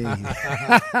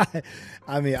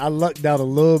I mean, I lucked out a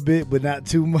little bit, but not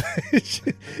too much.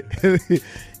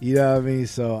 You know what I mean?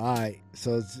 So all right.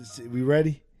 So we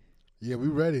ready? Yeah, we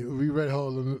ready. We ready.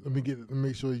 Hold on. Let me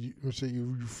make sure you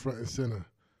front and center.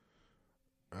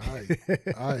 All right.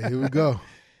 All right. Here we go.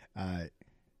 All right.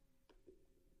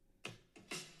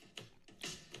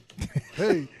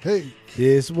 Hey.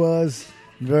 This was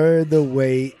the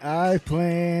way I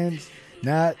planned,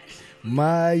 not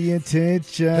my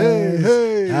intention.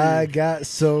 Hey. I got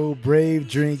so brave,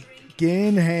 drink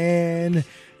in hand,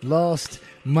 lost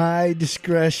my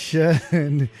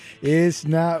discretion. It's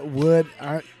not what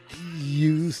I'm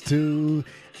used to.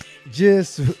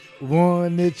 Just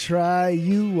want to try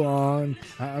you on.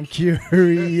 I'm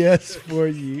curious for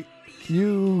you.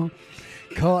 You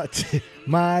caught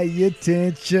my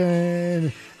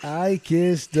attention. I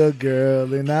kissed a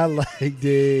girl and I liked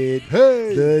it.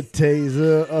 Hey. The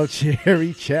taser of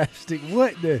cherry chapstick.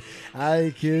 What the?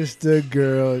 I kissed a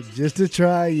girl just to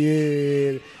try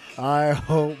it. I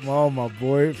hope all my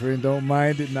boyfriend don't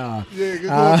mind it. Nah.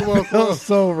 Yeah, come on. Felt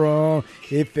so wrong.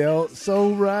 It felt so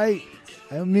right.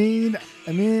 I'm in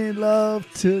love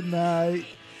tonight.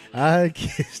 I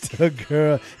kissed a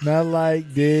girl and I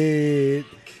liked it.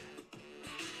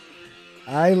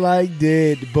 I liked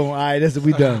it. Boom. All right, that's it.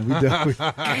 We done.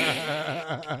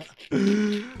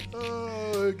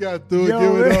 Oh, we got through it.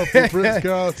 Give it up for Prince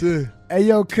Carlton. Hey,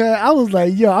 yo, cuz, I was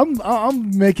like, yo,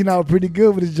 I'm making out pretty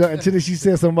good with this joint until she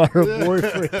said something about her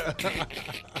boyfriend.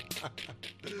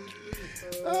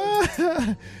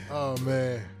 Oh,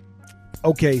 man.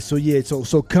 Okay, so yeah,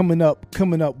 so coming up,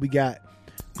 we got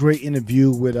great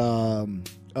interview with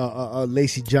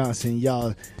Lacy Johnson.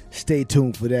 Y'all stay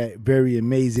tuned for that very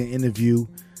amazing interview.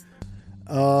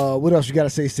 What else you gotta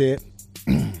say, Sid?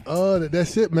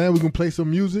 That's it, man. We're gonna play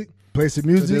some music. Play some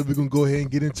And music. then we're gonna go ahead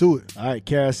and get into it. All right,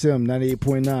 KRSM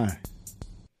 98.9.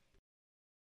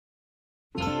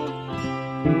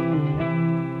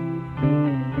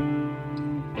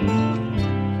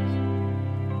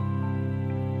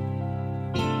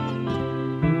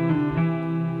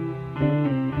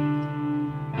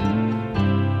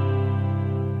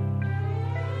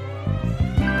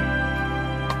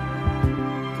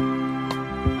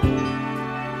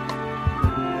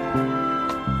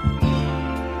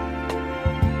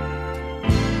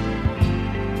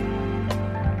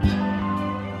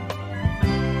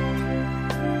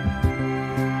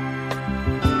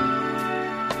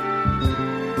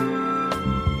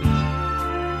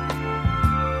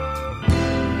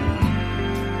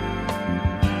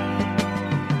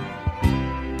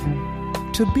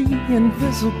 to be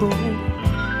invisible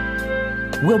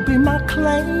will be my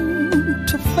claim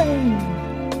to fame,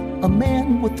 a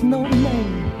man with no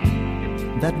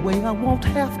name. That way I won't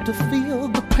have to feel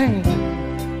the pain.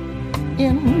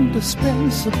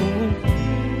 Indispensable,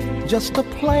 just a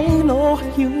plain old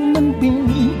human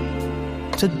being.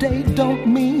 Today don't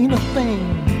mean a thing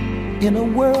in a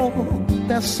world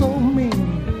that's so mean,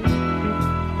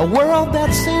 a world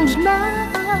that seems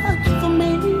not for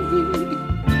me.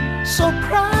 So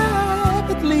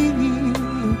privately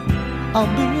I'll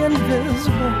be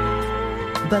invisible.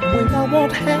 That way I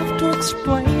won't have to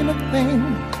explain a thing,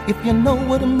 if you know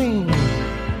what I mean.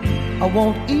 I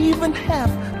won't even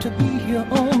have to be here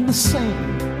on the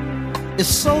scene. It's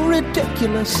so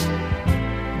ridiculous,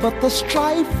 but the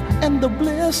strife and the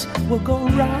bliss will go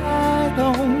right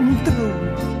on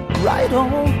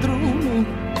through me,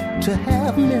 to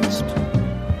have missed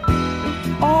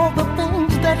all the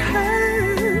things that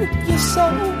hurt you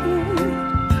so.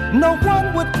 No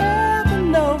one would ever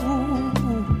know,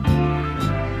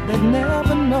 they'd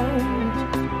never know.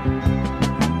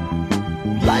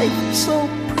 Life so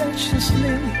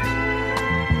preciously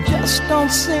just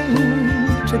don't seem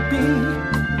to be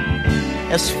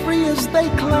as free as they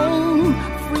claim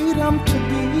freedom to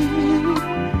be.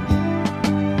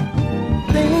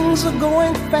 Things are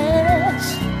going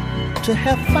fast, to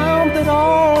have found that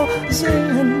all's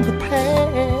in the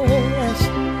past.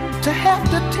 To have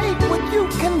to take what you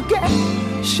can get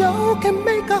sure can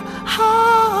make a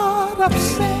heart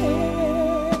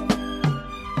upset.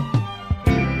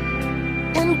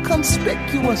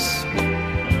 Inconspicuous,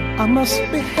 I must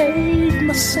behave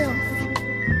myself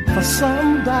for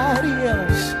somebody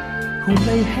else who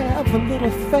may have a little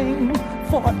fame,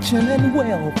 fortune, and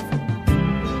wealth.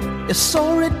 It's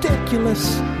so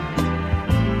ridiculous,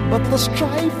 but the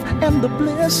strife and the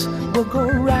bliss will go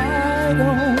right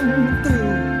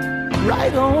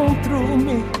on through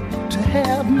me, to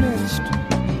have missed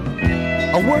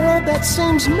a world that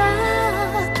seems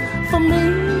not for me.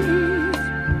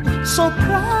 So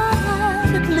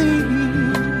privately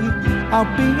I'll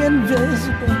be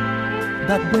invisible.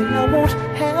 That way I won't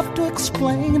have to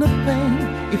explain a thing,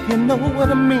 if you know what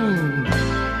I mean.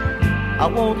 I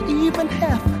won't even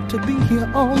have to be here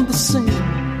on the scene.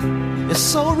 It's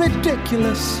so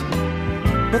ridiculous,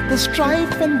 but the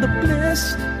strife and the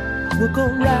bliss will go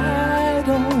right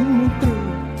on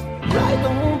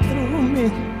through me,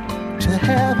 to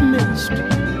have missed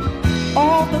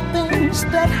all the things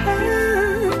that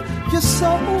hurt your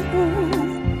soul.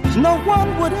 No one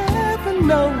would ever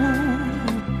know,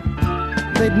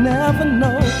 they'd never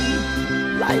know.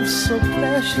 Life so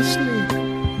preciously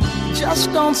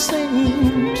just don't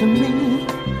seem to me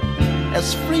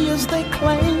as free as they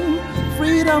claim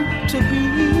freedom to be.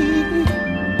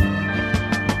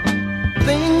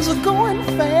 Things are going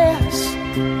fast,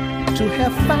 to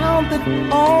have found that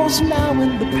all's now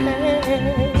in the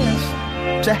past.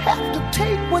 To have to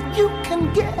take what you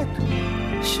can get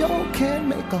sure can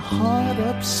make a heart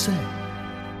upset.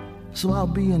 So I'll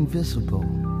be invisible,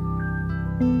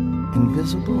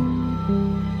 invisible,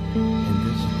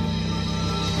 invisible.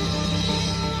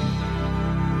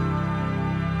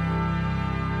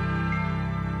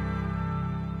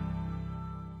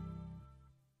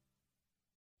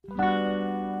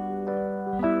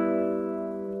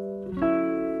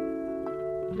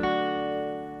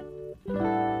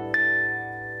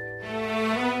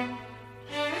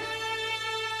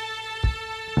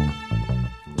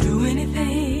 Do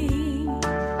anything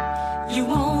you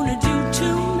wanna do to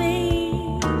me,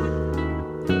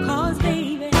 'cause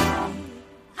baby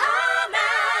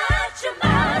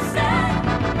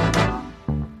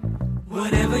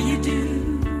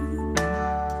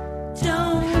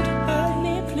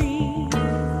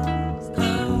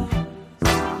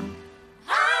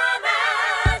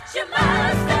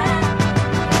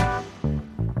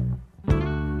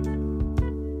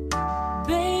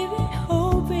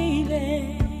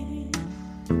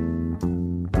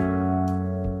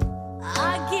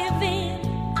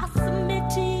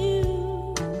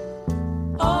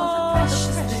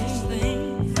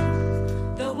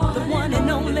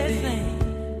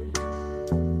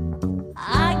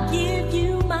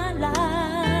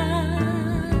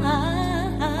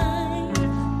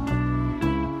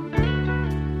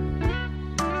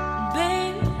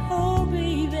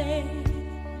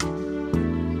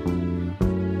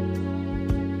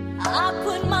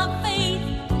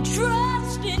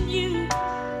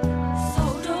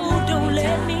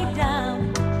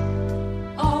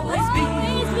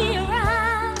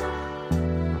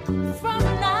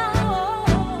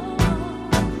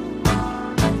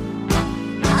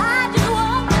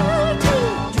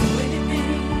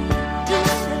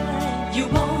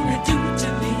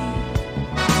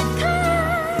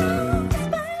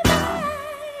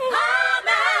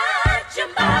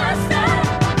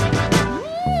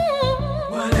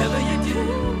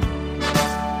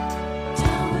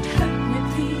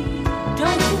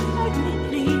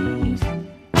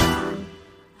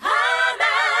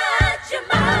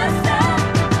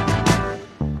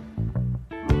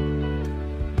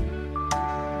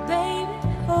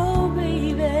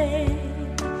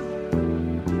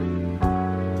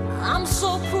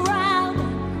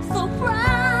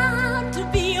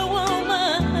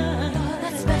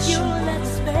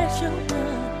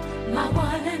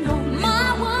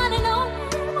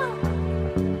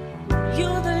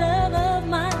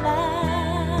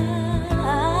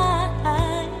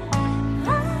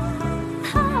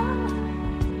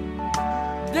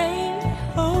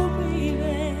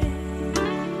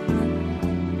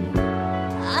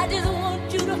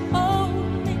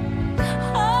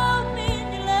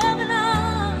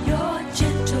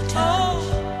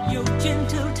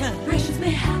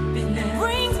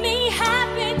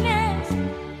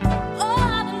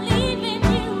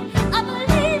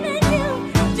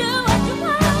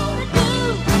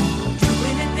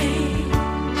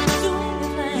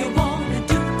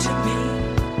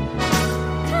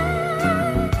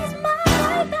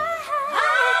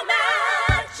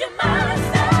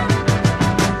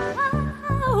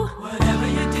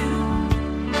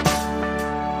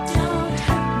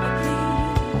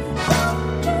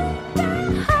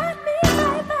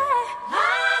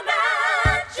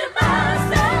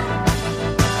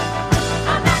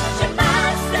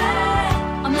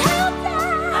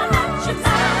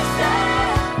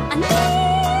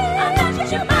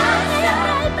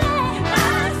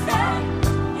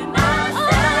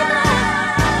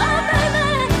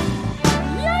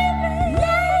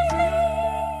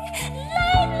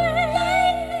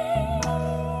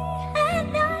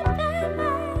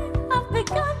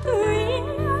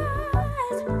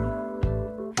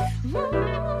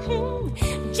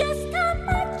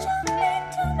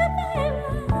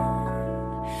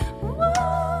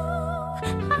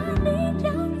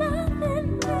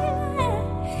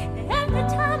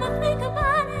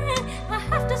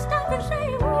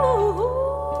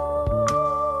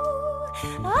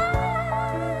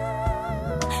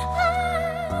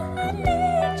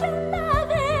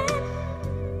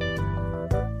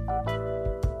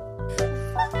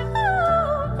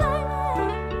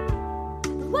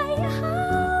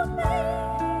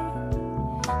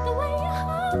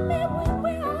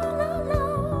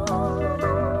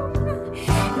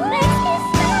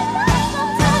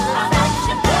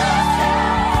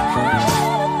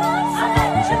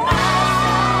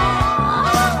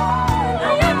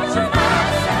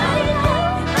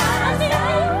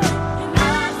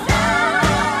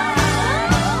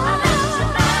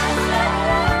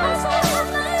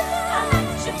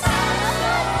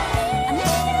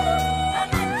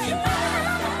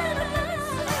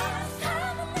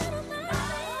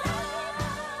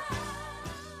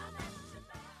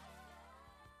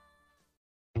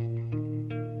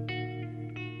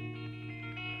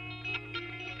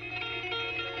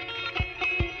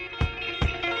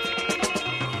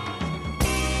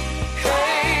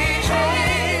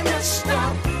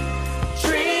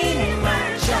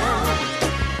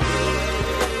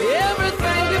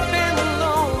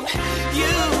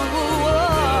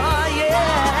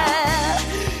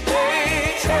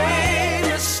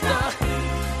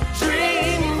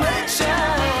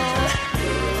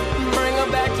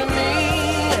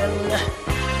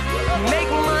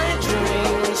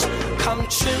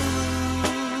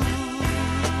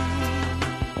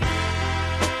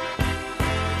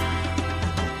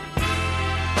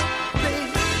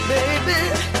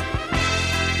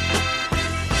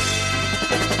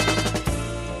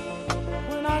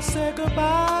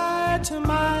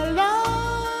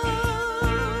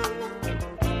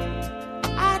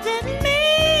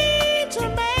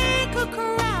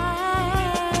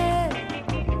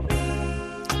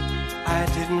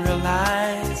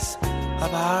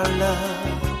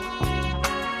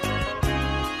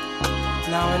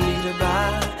now I need her by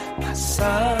my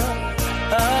side.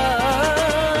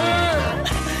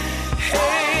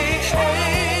 Hey,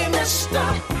 hey, Mr.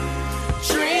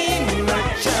 Dream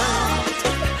Merchant,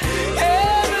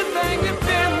 everything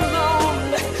depends on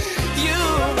you,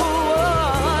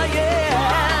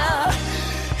 yeah.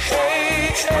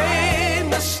 Hey, hey,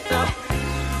 Mr.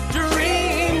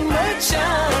 Dream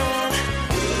Merchant,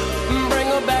 bring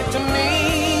her back to me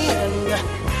and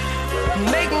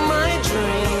make my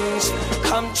dreams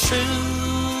come true.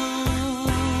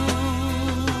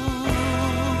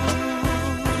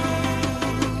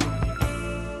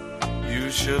 You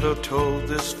should have told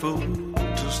this fool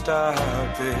to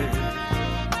stop it.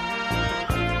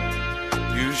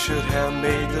 You should have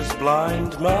made this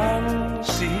blind man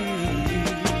see.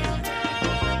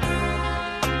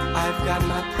 I've got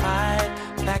my pride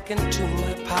back into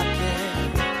my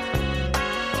pocket.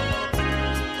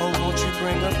 Oh, won't you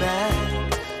bring her back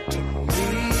to me?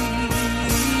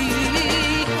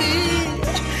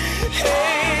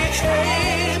 Hey,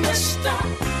 hey, Mr.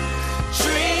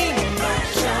 Dream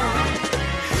Merchant,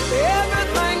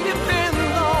 everything depends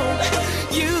on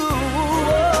you,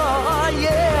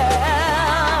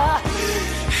 yeah.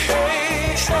 Hey,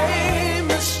 hey,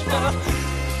 Mr.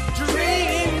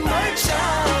 Dream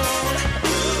Merchant,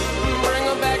 bring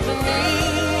her back to me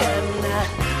and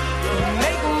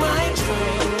make my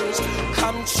dreams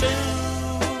come true.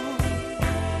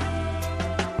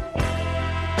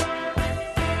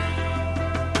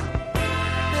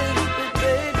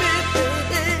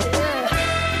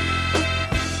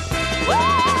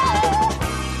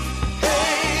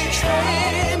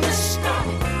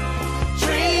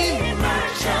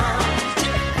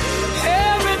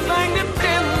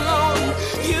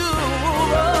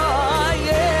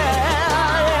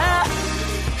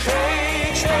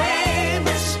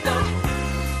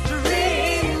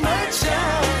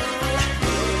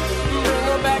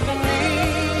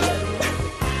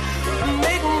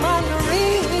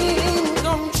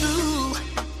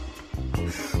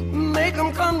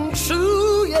 Come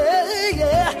true, yeah,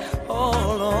 yeah.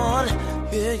 Oh Lord,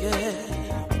 yeah, yeah.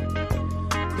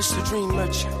 Mr. Dream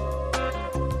Merchant,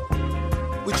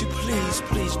 would you please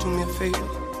do me a favor?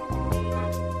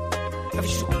 If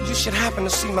you should happen to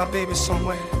see my baby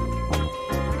somewhere,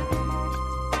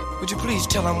 would you please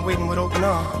tell her I'm waiting with open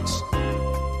arms?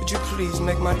 Would you please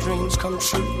make my dreams come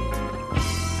true?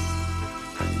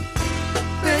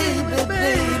 Baby,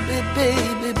 baby,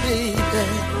 baby, baby.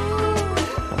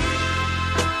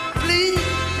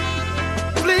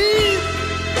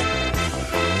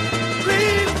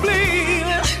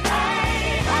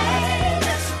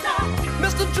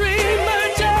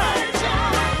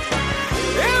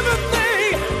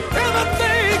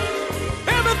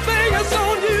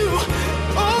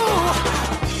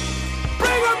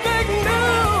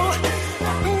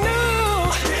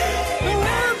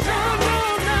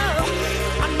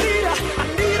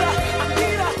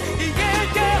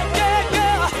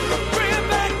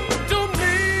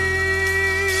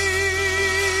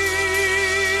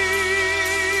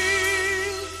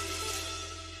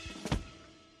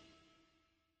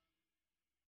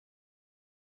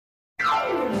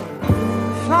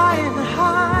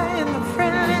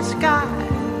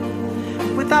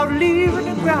 Without leaving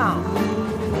the ground,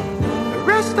 the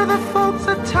rest of the folks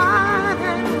are tired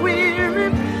and weary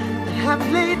and have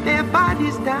laid their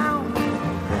bodies down.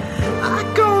 I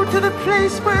go to the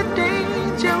place where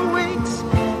danger waits,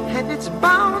 and it's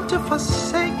bound to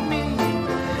forsake me.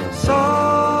 So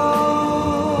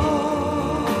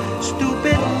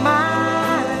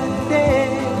stupid-minded,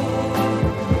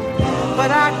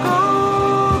 but I go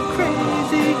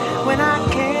crazy when I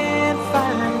can't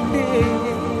find it.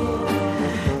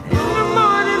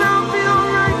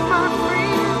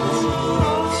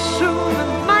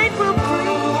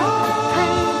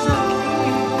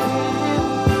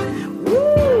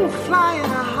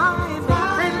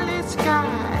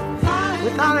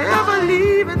 Without ever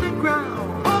leaving the ground.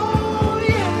 Oh,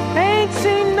 yeah. Ain't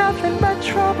seen nothing but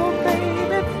trouble,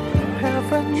 baby.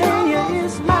 Paraphernalia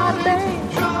is my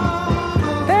babe.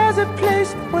 There's a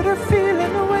place where the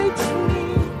feeling awaits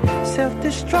me.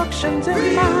 Self-destruction's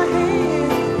in my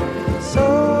head. So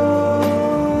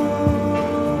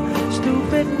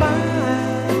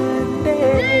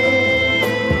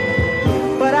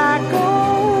stupid-minded, but I go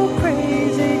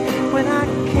crazy when I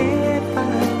can't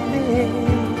find it.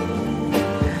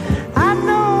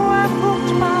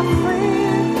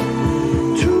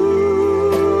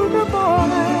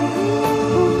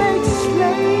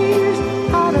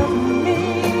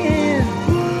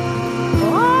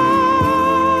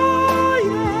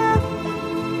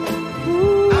 Ooh.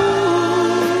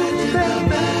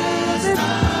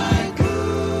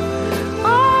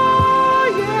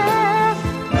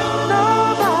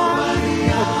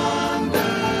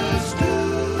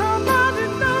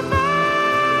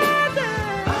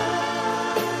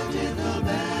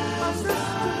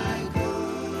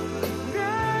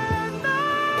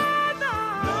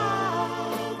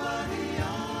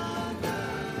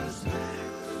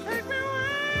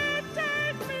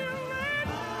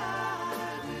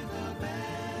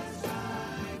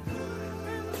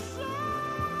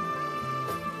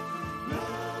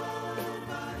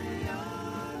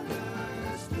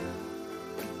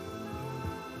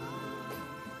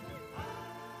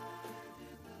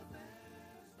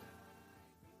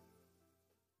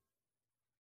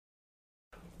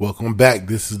 Welcome back.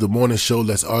 This is the morning show,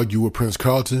 Let's Argue with Prince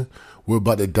Carlton. We're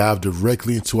about to dive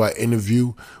directly into our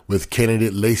interview with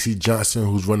candidate Lacy Johnson,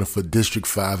 who's running for District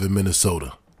 5 in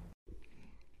Minnesota.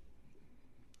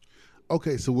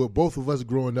 Okay, so we're both of us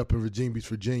growing up in Virginia Beach,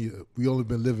 Virginia. We only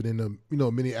been living in the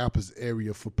Minneapolis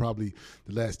area for probably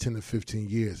the last 10 to 15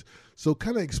 years. So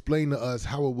kind of explain to us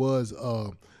how it was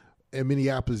in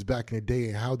Minneapolis back in the day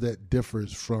and how that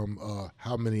differs from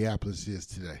how Minneapolis is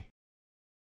today.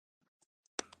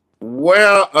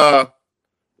 Well,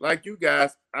 like you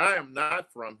guys, I am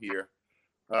not from here.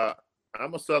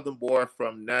 I'm a Southern boy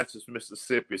from Natchez,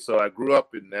 Mississippi. So I grew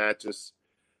up in Natchez,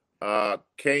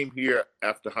 came here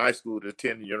after high school to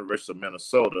attend the University of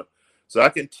Minnesota. So I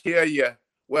can tell you,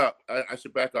 well, I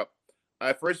should back up.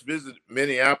 I first visited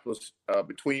Minneapolis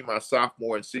between my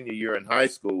sophomore and senior year in high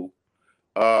school.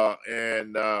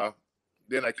 And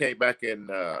then I came back in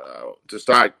to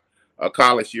start a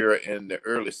college year in the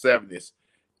early 70s.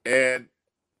 And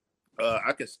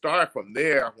I can start from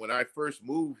there. When I first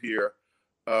moved here,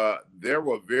 there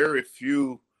were very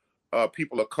few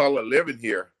people of color living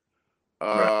here.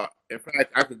 Right. In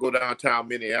fact, I could go downtown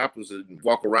Minneapolis and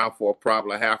walk around for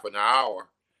probably half an hour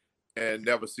and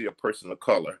never see a person of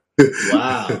color.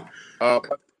 Wow.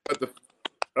 But the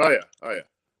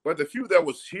few that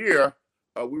was here,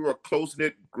 we were a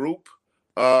close-knit group.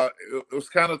 It was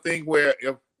kind of thing where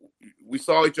if we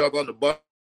saw each other on the bus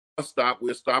stop,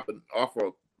 we'd stop and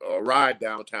offer a ride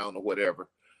downtown or whatever.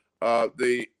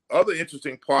 The other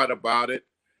interesting part about it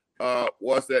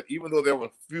was that even though there were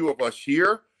few of us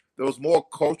here, there was more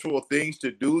cultural things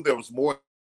to do. There was more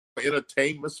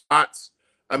entertainment spots.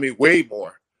 I mean, way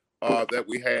more that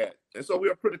we had. And so we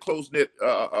were a pretty close-knit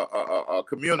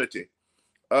community.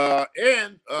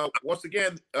 And once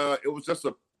again, it was just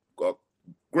a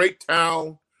great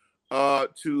town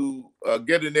to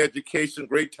get an education,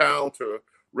 great town to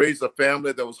raise a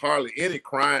family. There was hardly any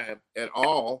crime at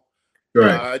all.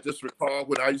 Right. I just recall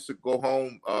when I used to go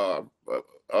home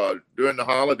during the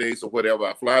holidays or whatever,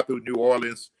 I fly through New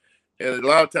Orleans, and a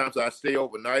lot of times I stay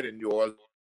overnight in New Orleans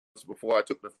before I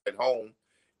took the flight home.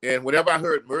 And whenever I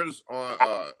heard murders on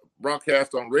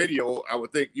broadcast on radio, I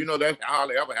would think, that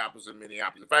hardly ever happens in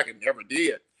Minneapolis. In fact, it never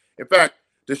did. In fact,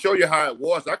 to show you how it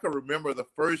was, I can remember the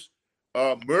first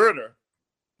murder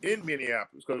in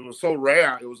Minneapolis because it was so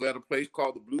rare. It was at a place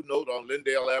called the Blue Note on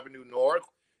Lindale Avenue North.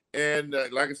 And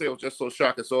like I said, it was just so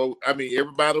shocking. So, I mean,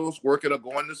 everybody was working or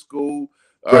going to school,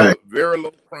 right. Very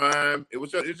low crime. It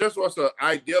just was an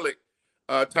idyllic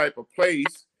type of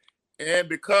place. And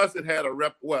because it had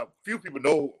few people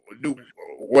knew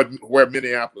where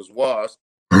Minneapolis was.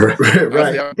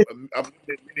 Right. I'm in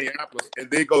Minneapolis, and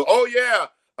they go, "Oh yeah,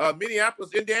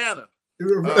 Minneapolis, Indiana."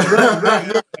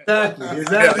 Right. Exactly.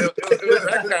 Yeah, it was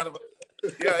that kind of.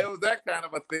 It was that kind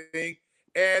of a thing,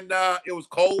 and it was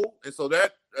cold, and so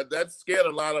that scared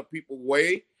a lot of people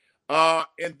away.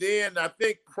 And then I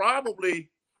think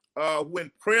probably when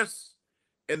Prince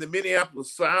and the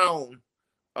Minneapolis Sound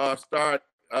start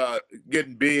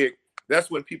getting big, that's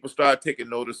when people started taking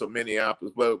notice of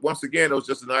Minneapolis. But once again, it was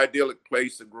just an idyllic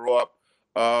place to grow up,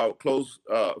 close,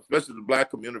 especially the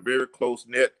Black community, very close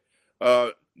knit,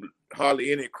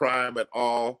 hardly any crime at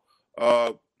all.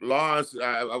 Lawns,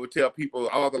 I would tell people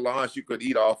all the lawns you could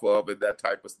eat off of and that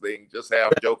type of thing, just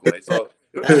half jokingly. So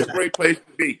it was a great place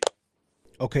to be.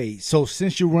 Okay, so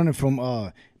since you're running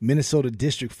from Minnesota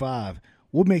District 5,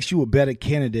 what makes you a better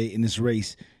candidate in this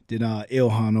race than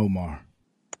Ilhan Omar?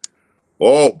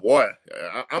 Oh, boy,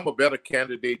 I'm a better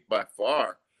candidate by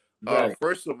far. Right.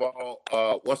 First of all,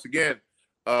 once again,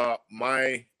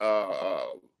 my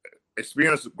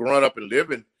experience of growing up and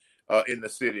living in the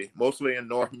city, mostly in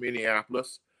North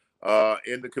Minneapolis,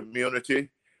 in the community.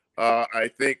 I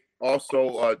think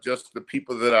also just the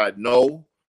people that I know,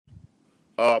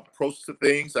 approach to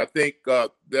things. I think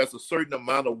there's a certain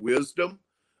amount of wisdom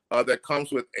that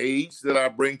comes with age that I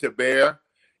bring to bear,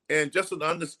 and just an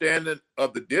understanding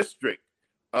of the district.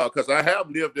 Because I have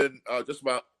lived in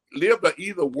lived or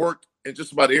either worked in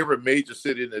just about every major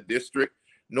city in the district,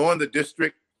 knowing the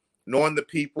district, knowing the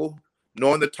people,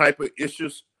 knowing the type of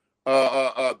issues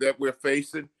that we're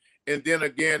facing, and then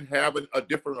again having a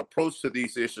different approach to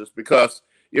these issues. Because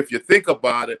if you think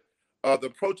about it, the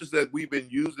approaches that we've been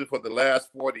using for the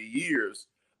last 40 years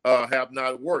have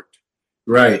not worked.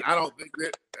 Right. And I don't think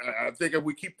that. I think if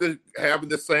we keep having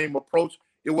the same approach,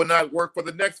 it will not work for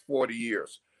the next 40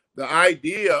 years. The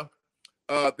idea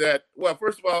that, well,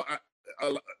 first of all,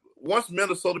 once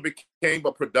Minnesota became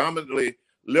a predominantly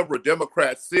liberal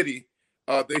Democrat city,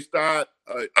 they start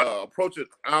approaching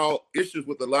our issues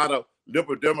with a lot of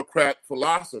liberal Democrat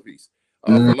philosophies,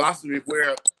 philosophy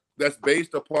where that's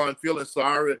based upon feeling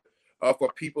sorry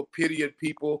for people, pitying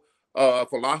people,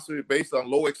 philosophy based on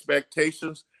low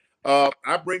expectations.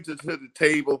 I bring to the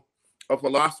table a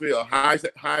philosophy of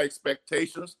high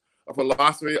expectations, a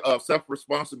philosophy of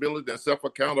self-responsibility and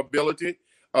self-accountability.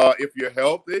 If you're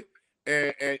healthy,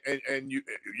 and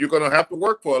you're going to have to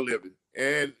work for a living,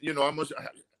 and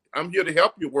I'm here to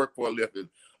help you work for a living.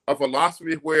 A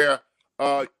philosophy where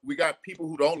we got people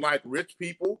who don't like rich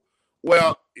people.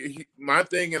 Well, my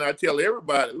thing, and I tell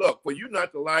everybody, look, for you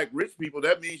not to like rich people,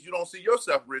 that means you don't see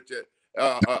yourself rich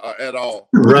at all.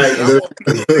 Right. And I want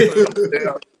people to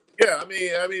understand. Yeah, I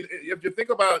mean, if you think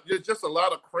about it, there's just a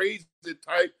lot of crazy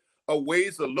type of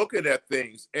ways of looking at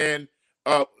things. And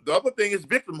the other thing is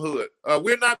victimhood.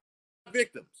 We're not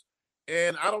victims,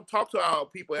 and I don't talk to our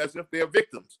people as if they're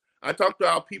victims. I talk to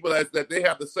our people as that they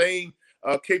have the same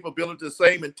capability, the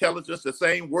same intelligence, the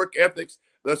same work ethics,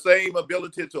 the same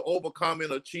ability to overcome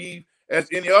and achieve as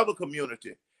any other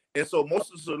community. And so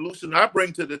most of the solution I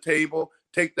bring to the table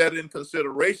take that in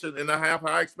consideration, and I have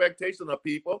high expectation of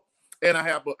people, and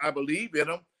I believe in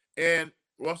them. And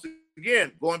once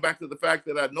again, going back to the fact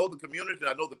that I know the community,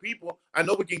 I know the people, I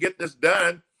know we can get this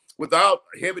done without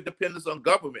heavy dependence on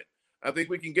government. I think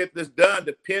we can get this done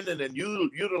depending and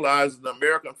utilizing the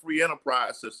American free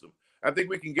enterprise system. I think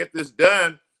we can get this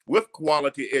done with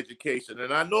quality education.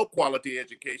 And I know quality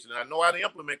education. I know how to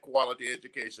implement quality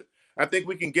education. I think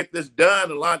we can get this done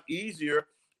a lot easier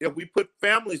if we put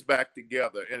families back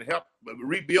together and help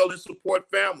rebuild and support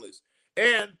families.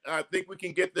 And I think we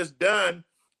can get this done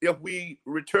if we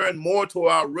return more to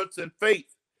our roots and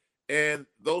faith and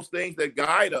those things that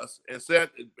guide us and set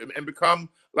and become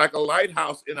like a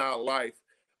lighthouse in our life,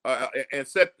 and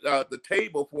set the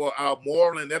table for our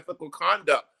moral and ethical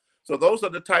conduct. So those are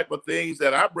the type of things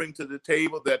that I bring to the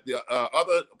table that the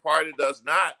other party does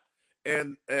not.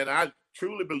 And I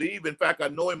truly believe, in fact, I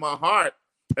know in my heart,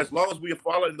 as long as we are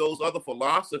following those other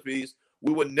philosophies,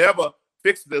 we will never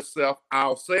fix this self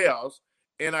ourselves.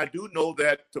 And I do know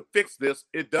that to fix this,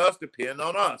 it does depend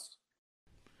on us.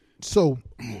 So,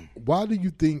 why do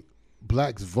you think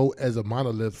blacks vote as a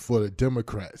monolith for the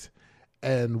Democrats?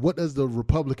 And what does the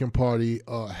Republican Party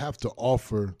have to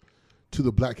offer to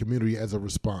the black community as a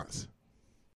response?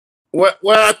 Well,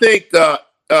 I think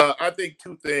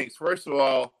two things. First of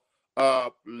all,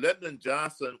 Lyndon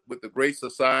Johnson with the Great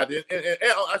Society, and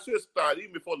I should start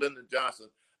even before Lyndon Johnson.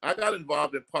 I got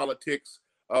involved in politics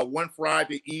one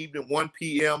Friday evening, 1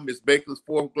 p.m. Miss Baker's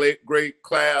fourth grade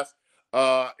class.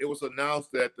 It was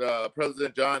announced that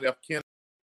President John F. Kennedy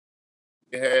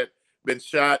had been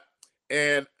shot,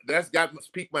 and that's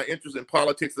piqued my interest in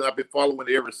politics, and I've been following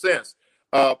it ever since.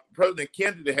 President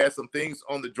Kennedy had some things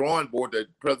on the drawing board that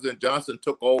President Johnson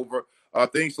took over,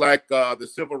 things like the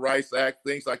Civil Rights Act,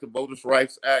 things like the Voters'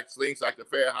 Rights Act, things like the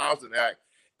Fair Housing Act.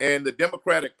 And the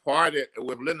Democratic Party,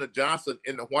 with Lyndon Johnson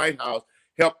in the White House,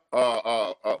 helped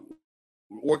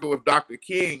working with Dr.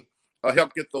 King,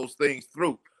 help get those things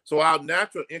through. So our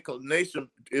natural inclination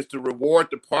is to reward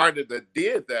the party that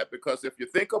did that, because if you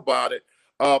think about it,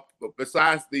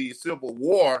 besides the Civil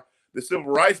War, the Civil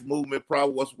Rights Movement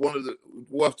probably was one of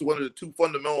the two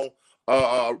fundamental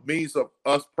means of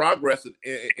us progressing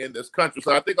in this country.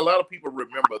 So I think a lot of people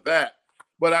remember that.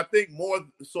 But I think more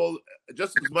so,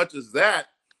 just as much as that,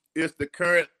 is the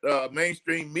current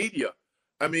mainstream media.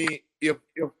 I mean, if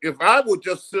I would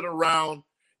just sit around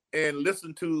and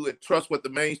listen to and trust what the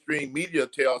mainstream media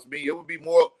tells me, it would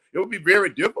be very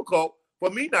difficult for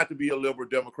me not to be a liberal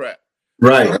Democrat.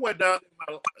 Right.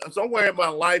 Somewhere in my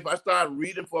life, I started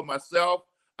reading for myself.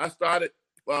 I started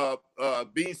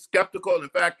being skeptical. In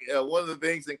fact, one of the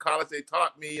things in college they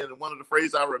taught me, and one of the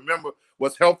phrases I remember,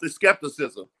 was healthy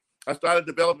skepticism. I started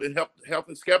developing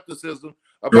healthy skepticism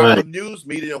about the news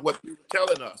media and what they were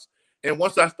telling us. And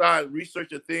once I started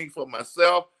researching things for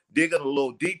myself, digging a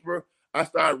little deeper, I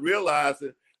started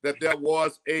realizing that there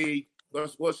was a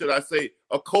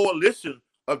coalition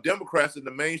of Democrats in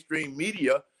the mainstream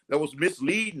media that was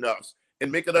misleading us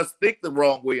and making us think the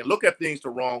wrong way and look at things the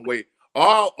wrong way,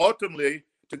 all ultimately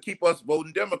to keep us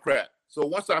voting Democrat. So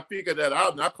once I figured that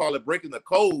out, and I call it breaking the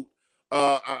code,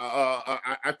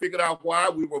 I figured out why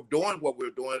we were doing what we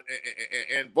were doing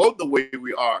and vote the way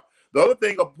we are. The other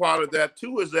thing, a part of that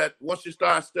too, is that once you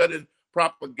start studying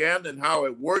propaganda and how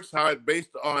it works, how it's based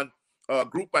on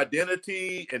group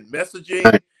identity and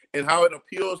messaging, and how it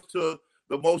appeals to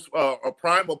the most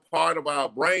primal part of our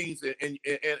brains, and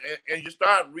you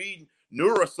start reading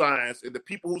neuroscience and the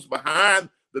people who's behind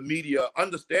the media,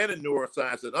 understanding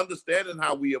neuroscience and understanding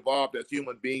how we evolved as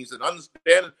human beings and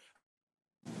understanding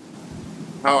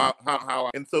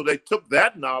and so they took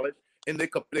that knowledge and they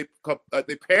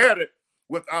paired it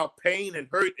with our pain and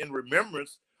hurt and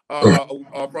remembrance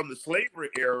from the slavery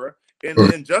era and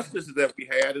the injustices that we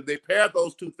had, and they pair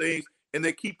those two things, and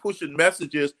they keep pushing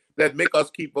messages that make us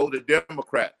keep voting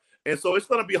Democrat. And so it's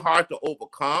going to be hard to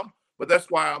overcome, but that's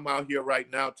why I'm out here right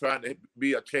now trying to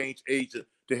be a change agent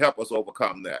to help us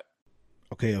overcome that.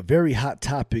 Okay, a very hot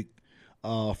topic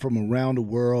from around the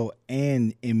world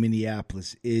and in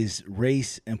Minneapolis is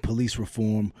race and police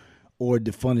reform or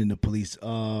defunding the police.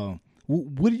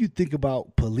 What do you think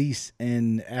about police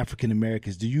and African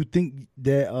Americans? Do you think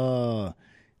that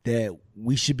that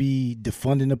we should be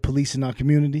defunding the police in our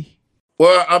community?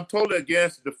 Well, I'm totally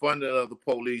against the funding of the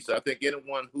police. I think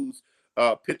anyone who's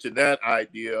pitching that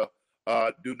idea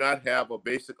do not have a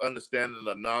basic understanding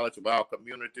of knowledge of our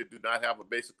community, do not have a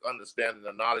basic understanding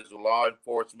of knowledge of law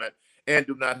enforcement, and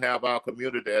do not have our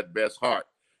community at best heart.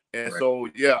 And so,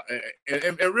 yeah,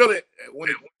 and really, when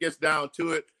it gets down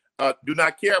to it, do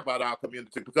not care about our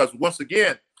community, because once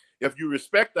again, if you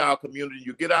respect our community,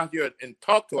 you get out here and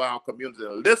talk to our community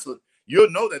and listen, you'll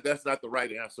know that that's not the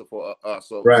right answer for us.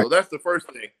 So that's the first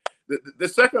thing. The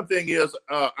second thing is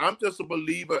I'm just a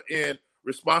believer in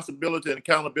responsibility and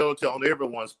accountability on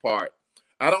everyone's part.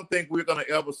 I don't think we're going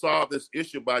to ever solve this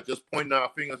issue by just pointing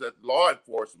our fingers at law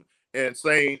enforcement and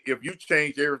saying, if you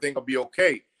change, everything will be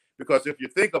okay. Because if you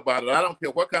think about it, I don't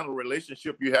care what kind of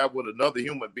relationship you have with another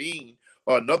human being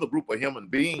or another group of human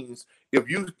beings.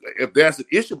 If there's an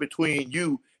issue between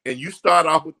you and you start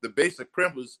off with the basic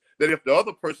premise that if the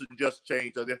other person just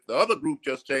changed or if the other group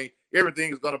just changed,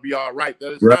 everything is going to be all right,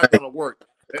 that it's not going to work.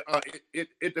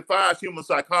 It defies human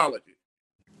psychology.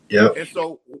 Yep. And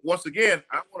so, once again,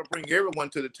 I want to bring everyone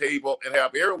to the table and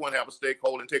have everyone have a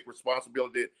stakeholder and take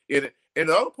responsibility in it. And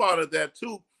the other part of that,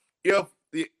 too, if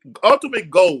the ultimate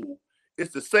goal is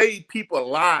to save people's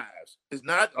lives, it's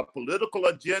not a political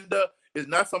agenda, it's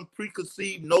not some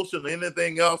preconceived notion or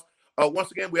anything else.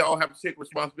 Once again, we all have to take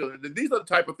responsibility. These are the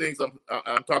type of things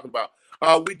I'm talking about.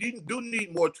 We do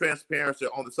need more transparency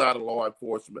on the side of law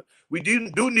enforcement. We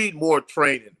do need more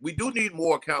training. We do need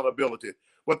more accountability.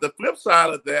 But the flip side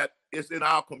of that is in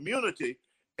our community,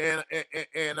 and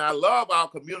I love our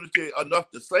community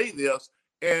enough to say this.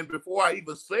 And before I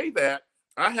even say that,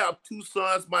 I have two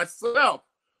sons myself,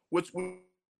 which we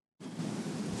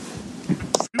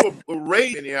were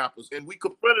raised in Minneapolis, and we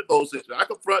confronted those issues. I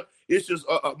confront issues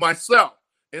myself.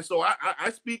 And so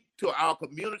I speak to our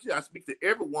community. I speak to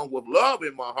everyone with love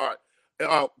in my heart.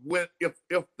 If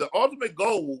the ultimate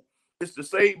goal is to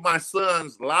save my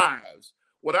sons' lives,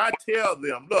 what I tell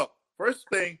them, look, first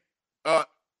thing, I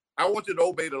want you to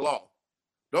obey the law.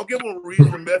 Don't give them a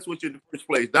reason to mess with you in the first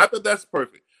place. Not that that's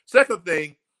perfect. Second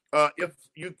thing, if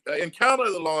you encounter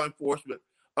the law enforcement,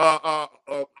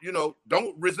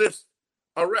 don't resist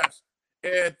arrest.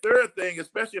 And third thing,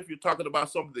 especially if you're talking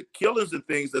about some of the killings and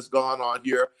things that's gone on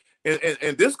here,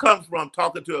 and this comes from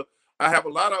talking to, I have a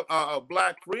lot of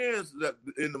black friends that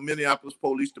in the Minneapolis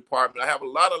Police Department. I have a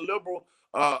lot of liberal,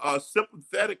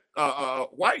 sympathetic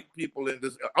white people in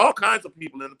this, all kinds of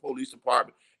people in the police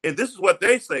department. And this is what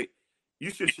they say. You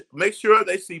should make sure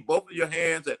they see both of your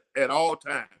hands at all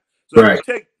times. So if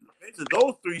you take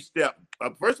those three steps,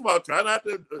 first of all, try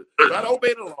to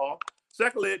obey the law.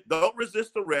 Secondly, don't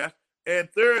resist arrest. And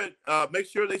third, make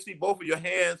sure they see both of your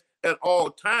hands at all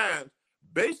times.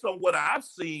 Based on what I've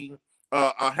seen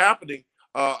happening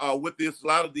with a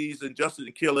lot of these injustice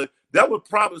and killing, that would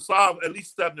probably solve at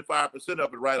least 75%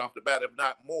 of it right off the bat, if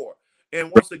not more.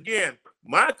 And once again,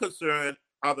 my concern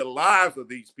are the lives of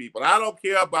these people. I don't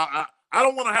care about, I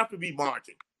don't want to have to be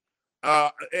marching.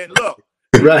 And look,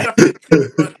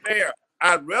 unfair.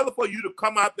 I'd rather for you to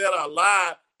come out there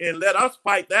alive and let us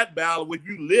fight that battle with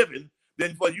you living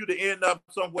than for you to end up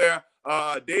somewhere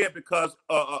dead because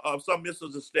of some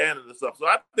misunderstanding and stuff. So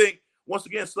I think, once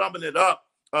again, summing it up,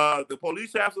 the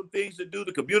police have some things to do.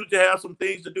 The community has some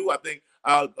things to do. I think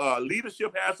our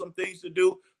leadership has some things to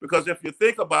do, because if you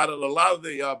think about it, a lot of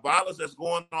the violence that's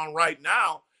going on right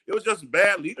now, it was just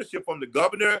bad leadership from the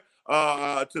governor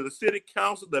to the city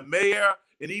council, the mayor,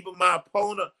 and even my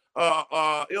opponent,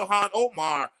 Ilhan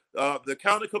Omar, the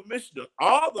county commissioner.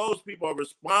 All those people are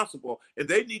responsible, and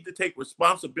they need to take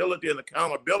responsibility and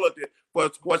accountability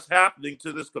for what's happening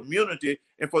to this community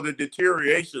and for the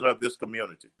deterioration of this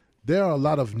community. There are a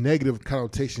lot of negative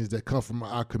connotations that come from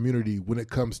our community when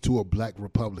it comes to a black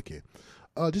Republican.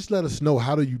 Just let us know,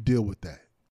 how do you deal with that?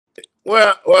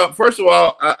 Well, first of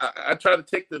all, I try to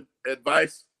take the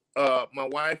advice my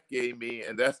wife gave me,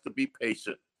 and that's to be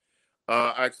patient.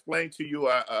 I explained to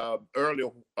you earlier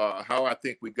how I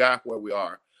think we got where we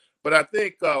are. But I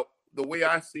think the way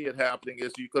I see it happening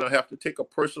is you're going to have to take a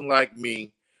person like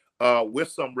me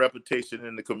with some reputation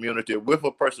in the community, with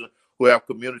a person who have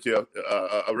community,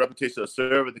 a reputation of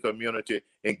serving the community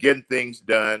and getting things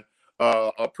done.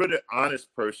 A pretty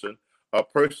honest person, a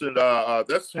person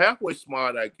that's halfway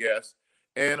smart, I guess,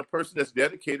 and a person that's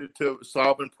dedicated to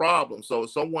solving problems. So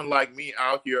someone like me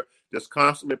out here just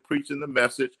constantly preaching the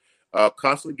message,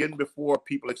 constantly getting before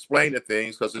people, explaining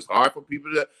things, because it's hard for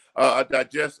people to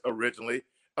digest originally.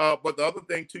 But the other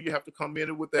thing, too, you have to come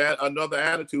in with that another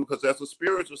attitude, because there's a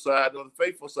spiritual side and a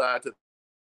faithful side to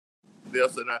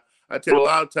this. And I tell you, a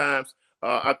lot of times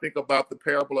I think about the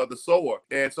parable of the sower.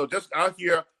 And so just out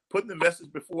here putting the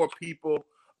message before people,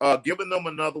 giving them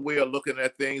another way of looking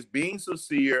at things, being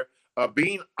sincere,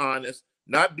 being honest,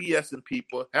 not BSing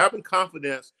people, having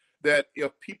confidence that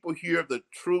if people hear the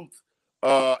truth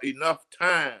enough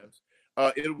times,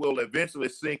 it will eventually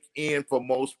sink in for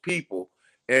most people.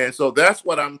 And so that's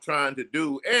what I'm trying to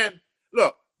do. And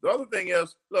look, the other thing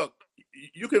is, look,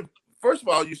 you can, first of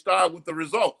all, you start with the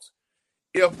results.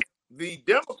 If the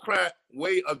Democrat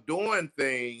way of doing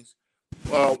things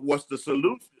was the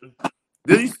solution,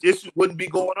 these issues wouldn't be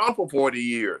going on for 40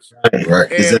 years.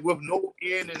 Right. And with no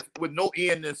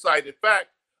end in sight. In fact,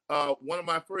 one of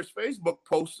my first Facebook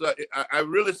posts, I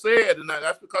really said, and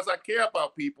that's because I care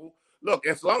about people. Look,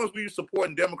 as long as we're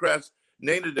supporting Democrats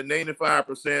 90 to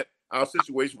 95%, our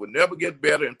situation will never get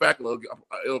better. In fact,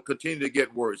 it'll continue to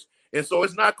get worse. And so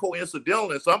it's not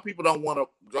coincidental. And some people don't want to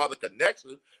draw the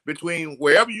connection between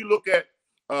wherever you look at,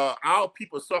 our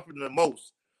people suffering the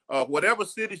most. Whatever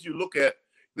cities you look at,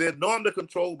 they're normally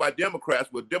controlled by Democrats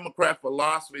with Democrat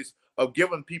philosophies of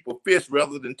giving people fish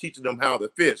rather than teaching them how to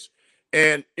fish.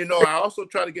 And, you know, I also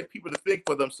try to get people to think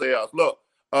for themselves. Look,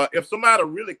 if somebody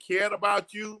really cared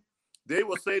about you, they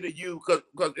will say to you,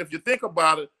 because if you think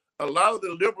about it, a lot of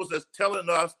the liberals that's telling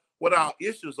us what our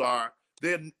issues are,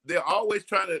 they're always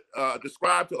trying to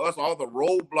describe to us all the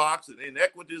roadblocks and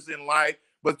inequities in life,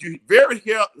 but you very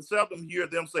seldom hear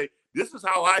them say, this is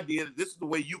how I did it, this is the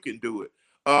way you can do it.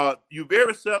 You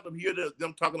very seldom hear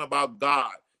them talking about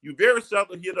God. You very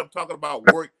seldom hear them talking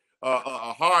about work,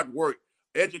 hard work,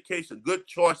 education, good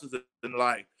choices in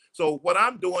life. So what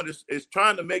I'm doing is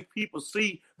trying to make people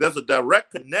see there's a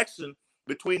direct connection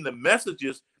between the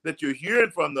messages that you're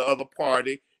hearing from the other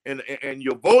party and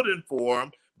you're voting for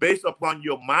them based upon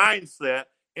your mindset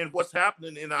and what's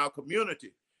happening in our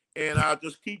community. And I'll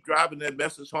just keep driving that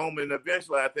message home, and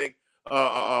eventually I think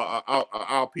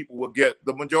our people will get,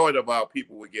 the majority of our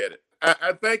people will get it.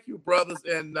 I thank you, brothers,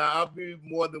 and I'll be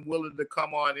more than willing to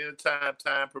come on anytime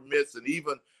time permits, and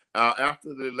even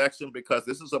after the election, because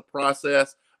this is a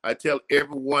process. I tell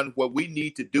everyone what we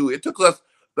need to do. It took us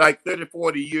like 30,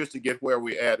 40 years to get where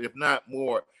we're at, if not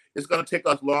more. It's going to take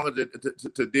us longer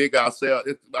to dig ourselves.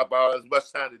 It's about as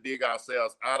much time to dig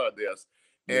ourselves out of this.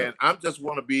 And I just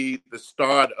want to be the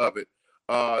start of it.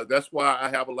 That's why I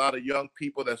have a lot of young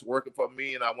people that's working for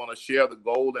me, and I want to share the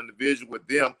goal and the vision with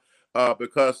them,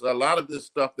 because a lot of this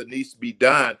stuff that needs to be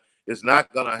done is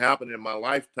not going to happen in my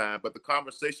lifetime. But the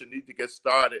conversation needs to get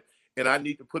started, and I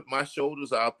need to put my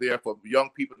shoulders out there for young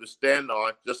people to stand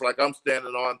on, just like I'm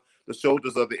standing on the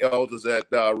shoulders of the elders that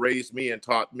raised me and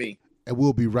taught me. And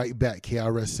we'll be right back,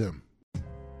 KRSM.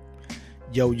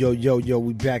 Yo,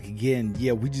 we back again.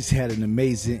 Yeah, we just had an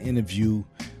amazing interview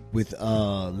with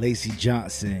Lacy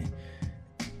Johnson,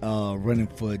 running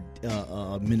for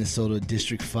Minnesota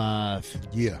District 5.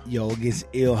 Yeah. Yo,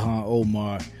 against Ilhan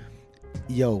Omar.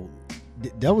 Yo,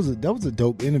 that was a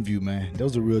dope interview, man. That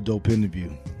was a real dope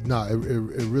interview. No,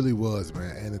 it really was,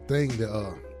 man. And the thing that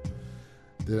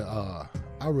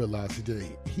I realized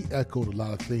today, he echoed a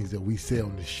lot of things that we say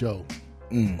on the show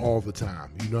all the time.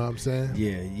 You know what I'm saying?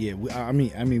 Yeah. I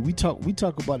mean, we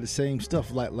talk about the same stuff.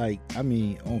 Like I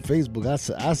mean, on Facebook, I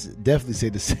definitely say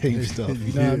the same stuff.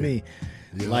 You know what I mean?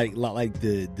 Yeah. Like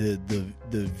the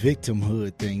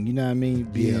victimhood thing. You know what I mean?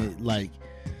 Being like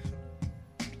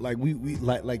we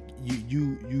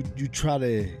you try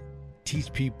to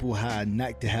teach people how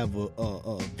not to have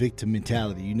a victim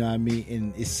mentality. You know what I mean?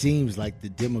 And it seems like the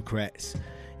Democrats,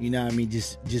 you know what I mean,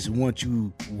 just want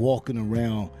you walking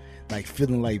around like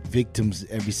feeling like victims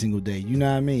every single day. You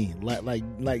know what I mean? Like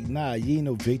nah, you ain't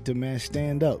no victim, man.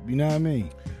 Stand up. You know what I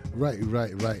mean? Right.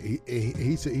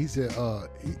 He said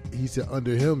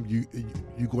under him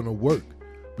you're gonna work,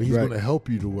 but he's gonna help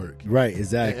you to work. Right,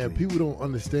 exactly. And people don't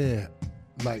understand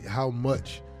like how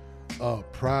much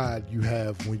pride you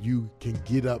have when you can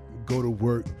get up, go to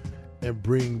work, and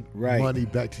bring money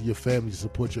back to your family to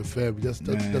support your family.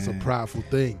 That's a prideful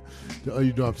thing, you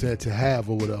know what I'm saying, to have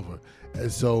or whatever. And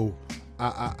so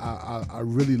I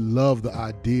really love the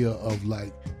idea of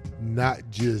like not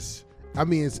just. I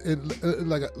mean,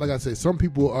 like I say, some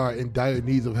people are in dire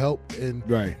needs of help in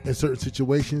certain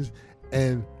situations,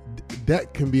 and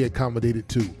that can be accommodated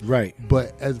too. Right.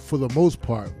 But as for the most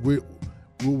part, we're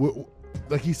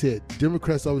like he said,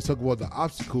 Democrats always talk about the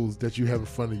obstacles that you have in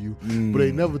front of you, but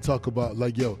they never talk about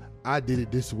like, yo, I did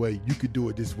it this way, you could do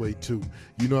it this way too.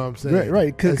 You know what I'm saying?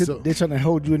 Right. Because So, they're trying to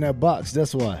hold you in that box.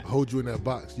 That's why. hold you in that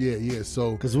box. Yeah.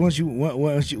 So Because once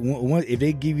if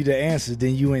they give you the answers,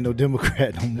 then you ain't no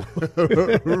Democrat no more.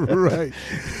 right.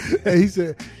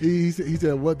 And he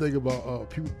said one thing about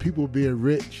people being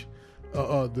rich.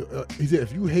 He said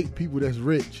if you hate people that's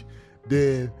rich,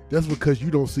 then that's because you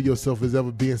don't see yourself as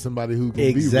ever being somebody who can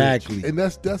Exactly. be rich. And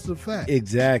that's a fact.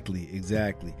 Exactly.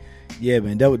 Yeah,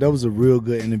 man, that was a real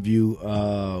good interview.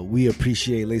 We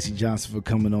appreciate Lacy Johnson for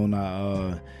coming on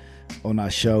our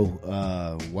show.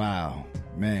 Wow,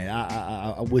 man,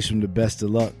 I wish him the best of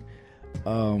luck.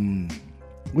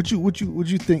 What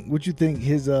you think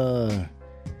his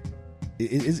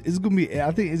it's gonna be?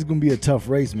 I think it's gonna be a tough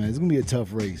race, man. It's gonna be a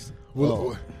tough race.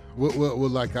 Well,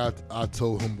 like I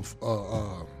told him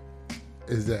before,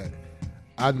 is that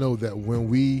I know that when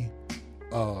we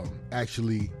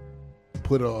actually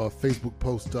put a Facebook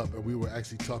post up and we were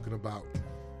actually talking about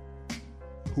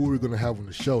who we were going to have on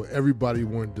the show, everybody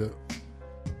wanted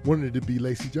to be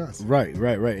Lacy Johnson. Right,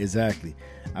 exactly.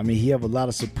 I mean, he have a lot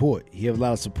of support.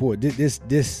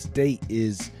 This state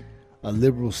is a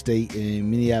liberal state, and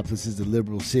Minneapolis is a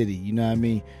liberal city. You know what I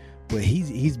mean? But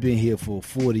he's been here for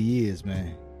 40 years,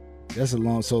 man. That's a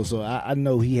long. So I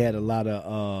know he had a lot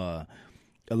of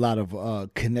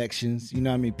connections. You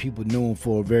know what I mean? People knew him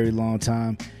for a very long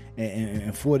time.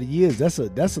 And 40 years, that's a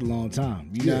long time.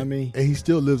 You know what I mean? And he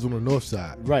still lives on the north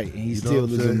side. Right, and he still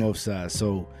lives on the north side.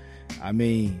 So, I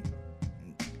mean,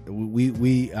 we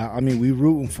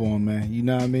rooting for him, man. You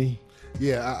know what I mean?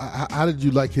 Yeah. How did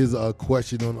you like his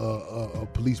question on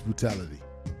police brutality?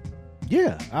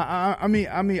 Yeah, I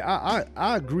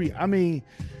agree. I mean,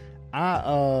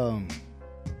 as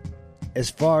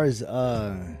far as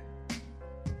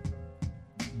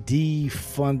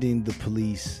defunding the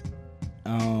police,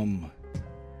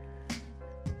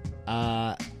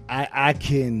 I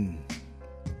can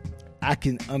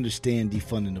understand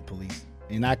defunding the police,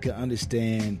 and I can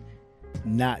understand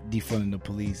not defunding the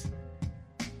police.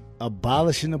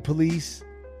 Abolishing the police,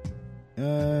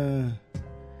 I'm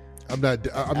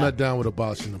not down with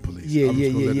abolishing the police. Yeah.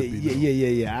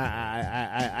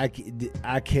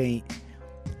 I can't.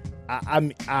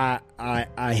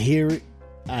 I hear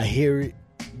it,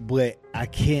 but I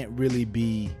can't really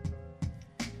be.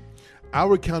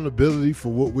 Our accountability for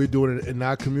what we're doing in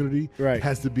our community Right.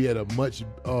 has to be at a much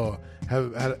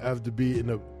have to be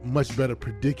in a much better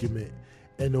predicament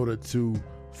in order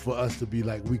for us to be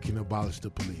like we can abolish the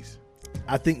police.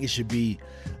 I think it should be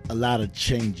a lot of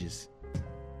changes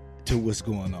to what's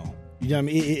going on. You know what I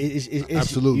mean? It's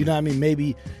Absolutely. You know what I mean?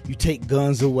 Maybe you take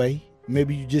guns away.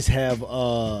 Maybe you just have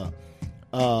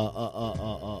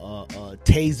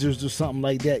tasers or something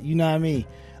like that. You know what I mean?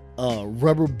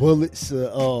 Rubber bullets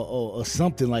or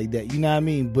something like that. You know what I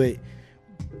mean? But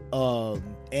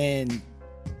and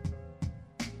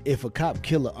if a cop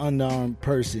kill an unarmed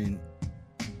person,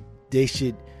 they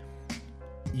should.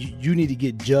 You need to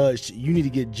get judged. You need to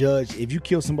get judged. If you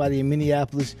kill somebody in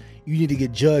Minneapolis, you need to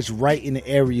get judged right in the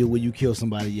area where you kill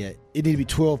somebody at. It need to be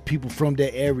 12 people from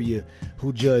that area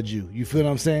who judge you. You feel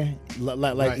what I'm saying?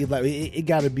 It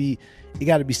got to be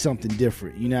something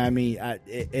different. You know what I mean? And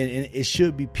it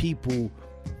should be people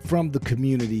from the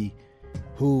community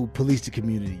who police the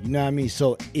community. You know what I mean?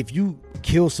 So if you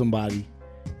kill somebody,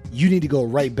 you need to go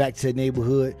right back to that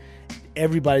neighborhood.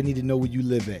 Everybody need to know where you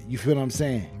live at. You feel what I'm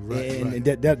saying? Right, and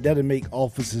that'll make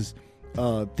officers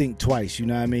think twice. You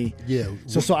know what I mean? Yeah.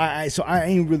 So I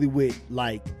ain't really with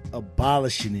like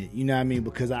abolishing it. You know what I mean?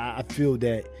 Because I feel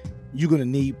that you're gonna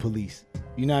need police.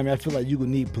 You know what I mean? I feel like you're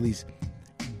gonna need police.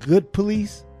 Good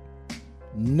police.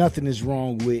 Nothing is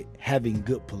wrong with having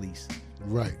good police.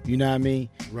 Right. You know what I mean?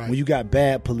 Right. When you got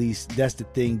bad police, that's the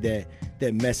thing that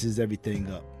messes everything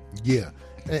up. Yeah.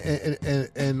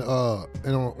 And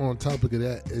on topic of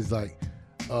that is like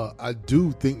I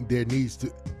do think there needs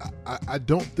to I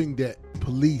don't think that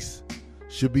police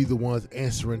should be the ones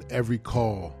answering every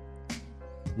call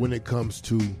when it comes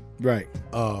to Right.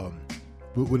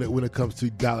 when it comes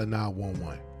to dialing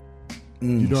 911.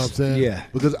 You know what I'm saying? Yeah.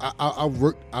 Because I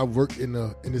worked in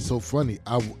and it's so funny.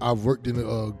 I worked in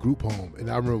a group home, and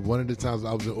I remember one of the times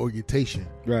I was in orientation.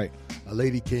 Right. A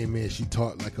lady came in. She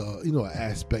taught like an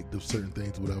aspect of certain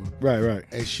things, whatever. Right.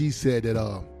 And she said that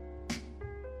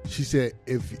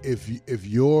if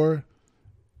you're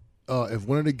if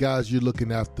one of the guys you're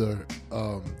looking after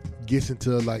gets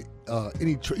into like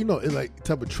any like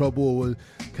type of trouble or was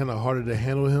kind of harder to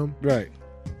handle him, Right.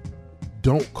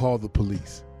 don't call the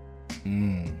police.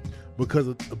 Because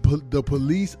the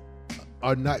police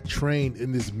are not trained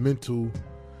in this mental,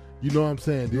 you know what I'm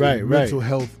saying? Mental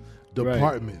health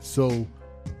department. Right. So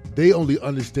they only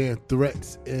understand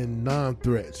threats and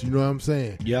non-threats. You know what I'm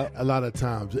saying? Yeah. A lot of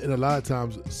times,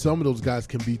 some of those guys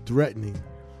can be threatening,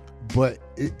 but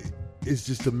it's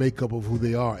just the makeup of who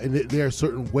they are, and there are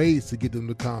certain ways to get them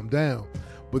to calm down.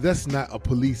 But that's not a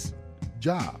police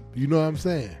job. You know what I'm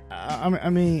saying? I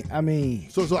mean.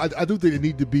 So I do think there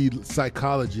need to be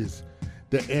psychologists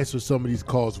that answer some of these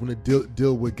calls when they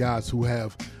deal with guys who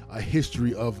have a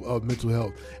history of mental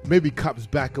health. Maybe cops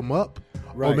back them up,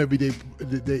 right. Or maybe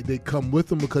they come with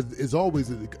them, because it's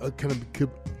always a kind of can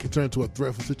turn into a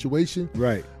threatful situation.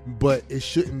 Right. But it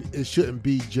shouldn't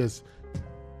be just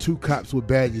two cops with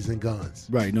badges and guns.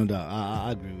 Right. No doubt.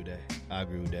 I agree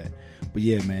with that. But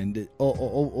yeah, man.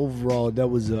 Overall, that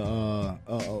was a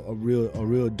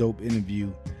real dope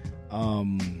interview.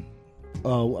 I'm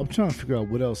trying to figure out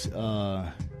what else.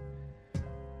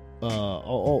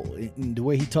 The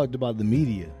way he talked about the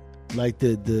media, like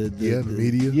the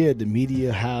media. Yeah, the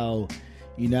media. How,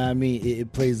 you know what I mean?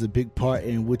 It plays a big part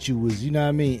in what you was, you know what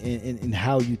I mean, and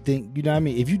how you think. You know what I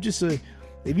mean? If you just a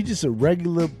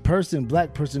regular person,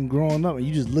 black person growing up, and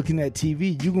you just looking at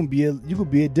TV, you gonna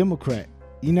be a Democrat.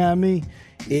 You know what I mean?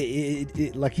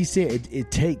 It like he said,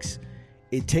 it takes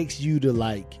you to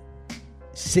like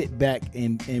sit back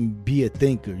and be a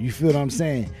thinker. You feel what I'm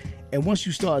saying? And once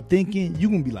you start thinking, you're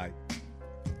gonna be like,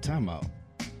 time out.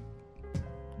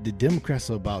 The Democrats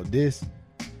are about this,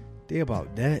 they're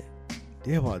about that,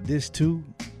 they're about this too.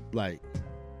 Like,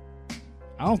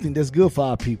 I don't think that's good for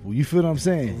our people. You feel what I'm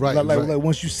saying? Right. Like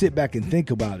once you sit back and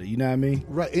think about it, you know what I mean?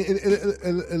 Right.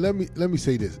 And let me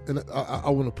say this, and I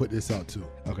want to put this out too.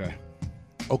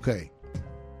 Okay.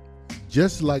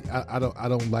 Just like I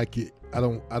don't like it. I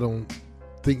don't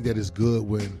think that it's good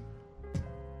when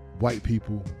white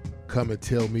people come and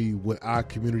tell me what our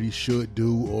community should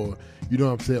do, or you know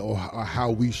what I'm saying, or how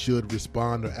we should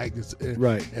respond or act,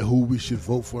 and who we should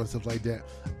vote for and stuff like that.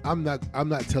 I'm not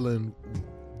telling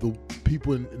the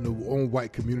people in the own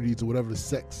white communities or whatever the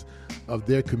sex of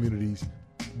their communities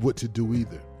what to do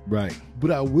either. Right.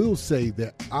 But I will say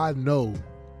that I know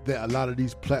that a lot of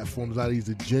these platforms, a lot of these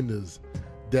agendas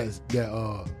that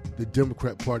the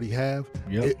Democrat Party have,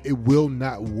 it will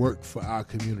not work for our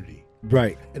community.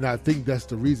 Right. And I think that's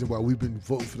the reason why we've been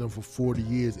voting for them for 40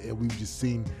 years and we've just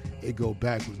seen it go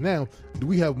backwards. Now, do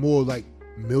we have more like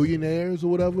millionaires or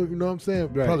whatever, you know what I'm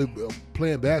saying? Right. Probably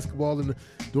playing basketball and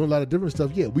doing a lot of different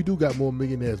stuff. Yeah, we do got more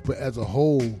millionaires, but as a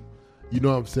whole, you know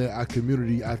what I'm saying, our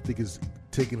community, I think, is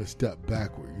taking a step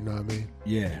backward, you know what I mean?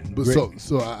 Yeah. But so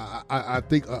I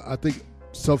think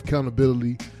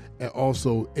self-accountability, and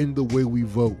also in the way we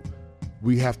vote,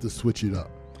 we have to switch it up.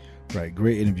 Right.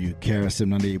 Great interview. Kara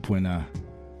 798.9.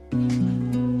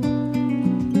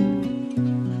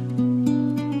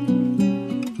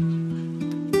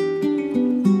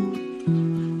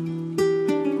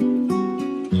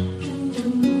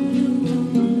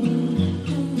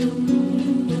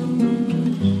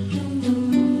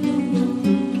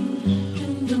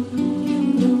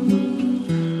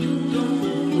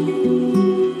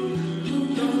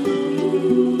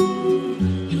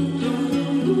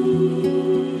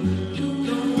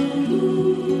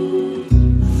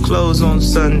 Close on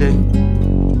Sunday,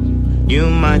 you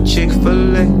my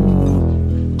Chick-fil-A.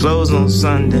 Close on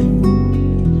Sunday,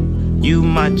 you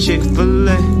my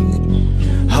Chick-fil-A.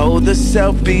 Hold the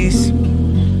selfies,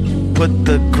 put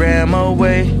the gram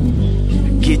away.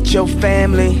 Get your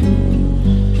family,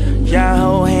 y'all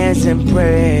hold hands and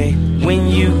pray. When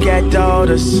you got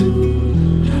daughters,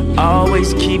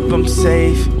 always keep them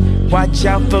safe. Watch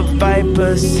out for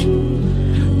vipers,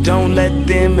 don't let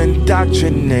them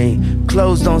indoctrinate.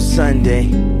 Closed on Sunday,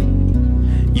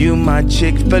 you my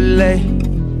Chick-fil-A.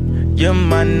 You're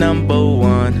my number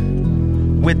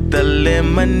one. With the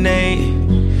lemonade,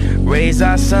 raise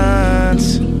our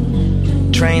sons,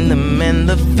 train them in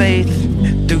the faith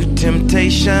through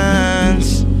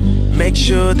temptations. Make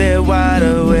sure they're wide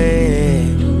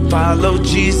awake. Follow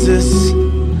Jesus,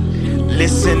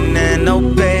 listen and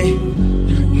obey.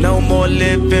 No more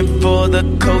living for the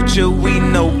culture, we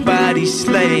nobody's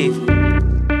slave.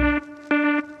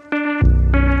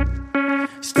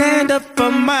 Stand up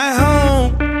for my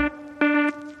home,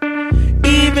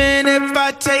 even if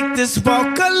I take this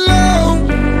walk alone.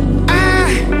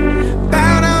 I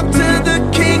bow down to the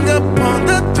King upon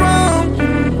the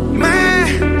throne. My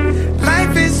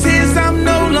life is his, I'm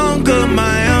no longer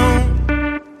my own.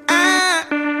 I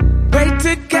pray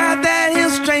to God that he'll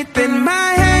strengthen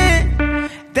my hand.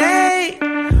 They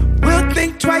will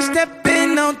think twice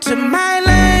stepping onto my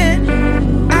land.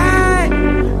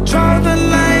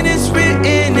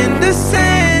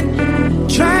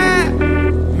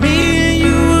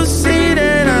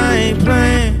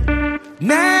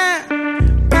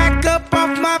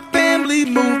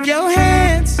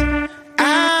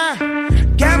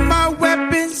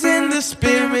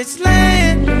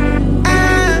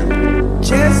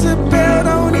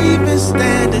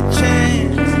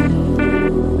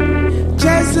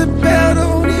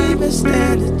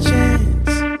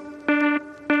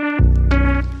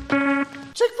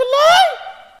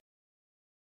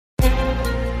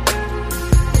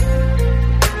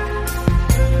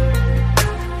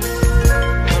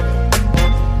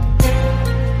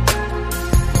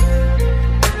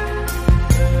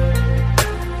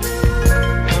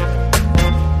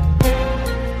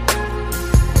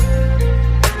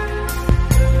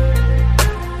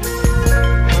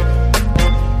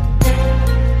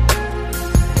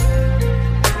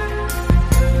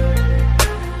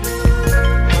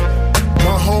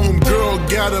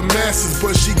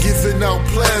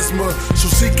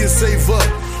 up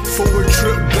for a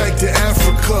trip back to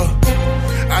Africa.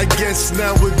 I guess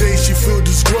nowadays she feel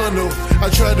disgruntled. I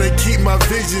try to keep my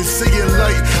vision, seeing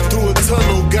light through a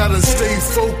tunnel. Gotta stay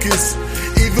focused,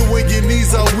 even when your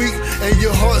knees are weak and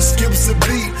your heart skips a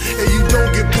beat and you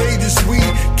don't get paid this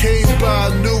week. Can't buy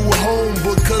a new home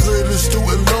because of the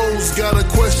student loans. Gotta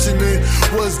question it,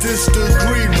 was this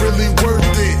degree really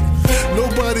worth it?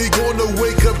 Nobody gonna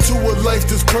wake up to a life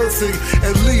that's perfect.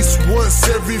 At least once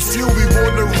every few we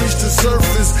wanna reach the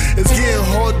surface. It's getting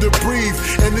hard to breathe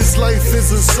and this life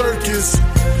is a circus.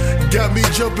 Got me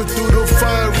jumping through the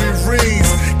fiery rings.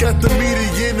 Got the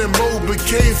media in the mode but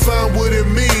can't find what it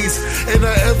means. And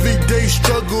I everyday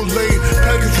struggle late,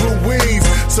 packaged with wings.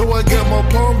 So I got my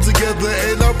palms together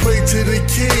and I pray to the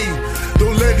king.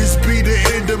 Don't let this be the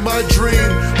end of my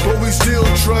dream, but we still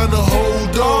trying to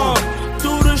hold on.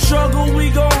 Through the struggle,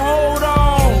 we gon' hold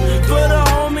on. For the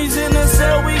homies in the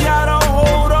cell, we gotta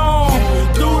hold on.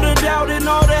 Through the doubt and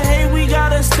all the hate, we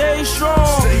gotta stay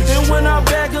strong. And when I'm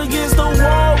back against the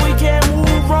wall, we can't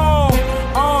move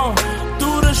on.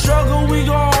 Through the struggle, we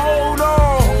gon' hold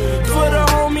on. For the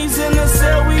homies in the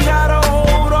cell, we gotta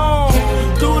hold on.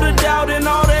 Through the doubt and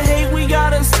all the hate, we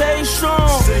gotta stay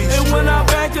strong. And when I'm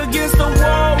back against the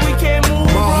wall, we can't move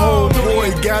on. My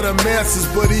homeboy got a master's,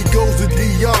 but he goes to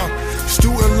DR.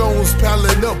 Student loans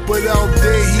piling up, but out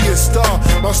there he a star.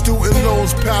 My student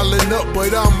loans piling up,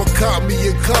 but I'ma cop me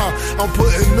a car. I'm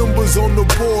putting numbers on the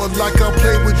board like I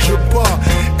play with Jabbar.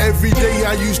 Every day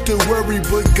I used to worry,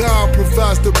 but God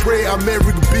provides the bread. I'm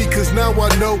Eric B, cause now I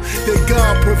know that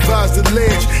God provides the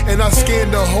ledge. And I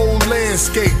scan the whole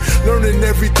landscape, learning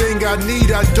everything I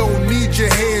need. I don't need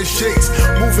your handshakes,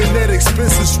 moving at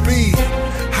expensive speed.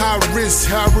 High risk,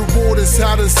 high reward is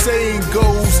how the saying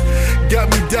goes. Got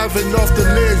me diving off the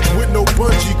ledge with no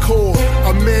bungee cord.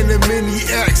 A man of many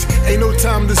acts, ain't no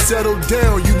time to settle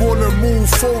down. You wanna move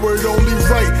forward, only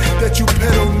right that you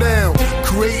pedal now.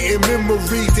 Creating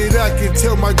memories that I can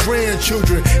tell my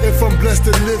grandchildren if I'm blessed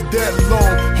to live that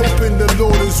long. Hoping the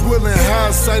Lord is willing,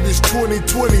 hindsight is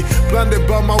 2020. Blinded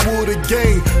by my will to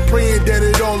gain, praying that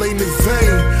it all ain't in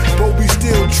vain. But we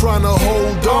still trying to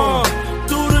hold on.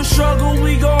 Through the struggle,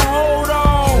 we gon' hold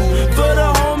on. For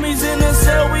the homies in the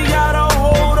cell, we gotta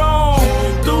hold on.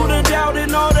 Through the doubt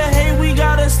and all the hate, we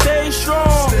gotta stay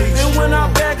strong. And when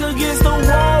I'm back against the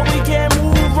wall, we can't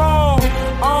move on.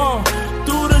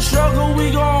 Through the struggle,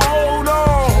 we gon' hold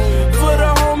on. For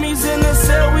the homies in the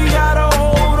cell, we gotta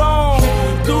hold on.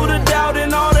 Through the doubt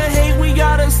and all the hate, we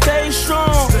gotta stay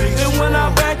strong. And when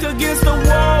I'm back against the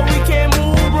wall, we can't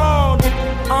move on.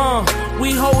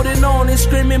 We holding on and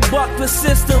screaming buck the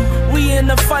system. We in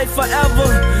the fight forever.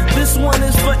 This one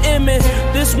is for Emmett.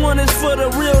 This one is for the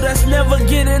real that's never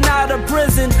getting out of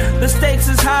prison. The stakes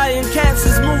is high and cats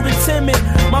is moving timid.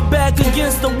 My back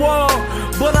against the wall,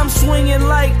 but I'm swinging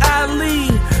like Ali.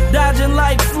 Dodging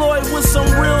like Floyd with some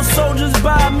real soldiers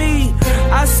by me.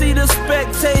 I see the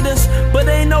spectators, but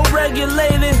ain't no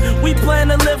regulating. We plan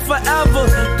to live forever.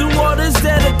 Through all this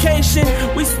dedication,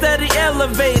 we steady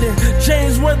elevating.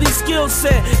 James Worthy skill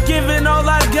set, giving all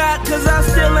I got, cause I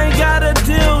still ain't got a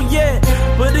deal yet.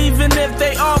 But even if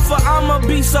they offer, I'ma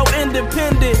be so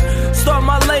independent. Start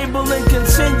my label and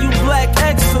continue black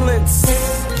excellence.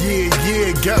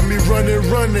 Yeah, got me running.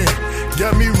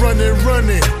 Got me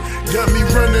running. Got me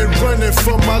running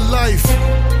for my life.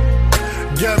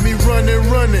 Got me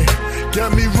running.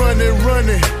 Got me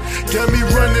running. Got me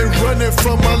running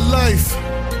for my life.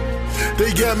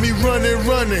 They got me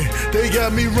running. They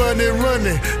got me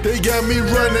running. They got me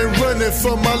running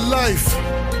for my life.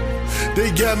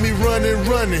 They got me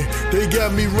running. They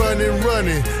got me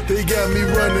running. They got me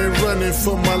running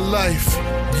for my life.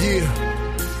 Yeah.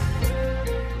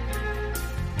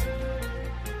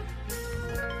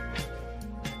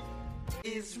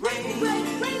 It's raining,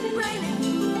 raining, raining, raining,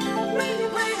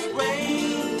 raining, raining,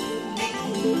 raining,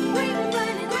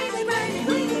 raining, raining, raining,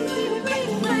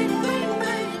 raining, raining,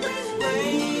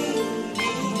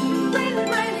 raining,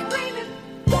 raining, raining.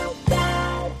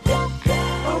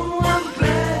 Oh, I'm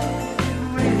glad it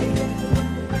rained.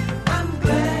 I'm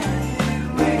glad it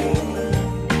rained.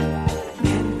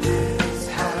 In this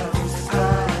house I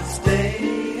stay.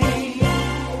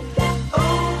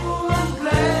 Oh, I'm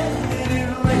glad it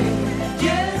rained.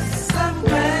 Yes, I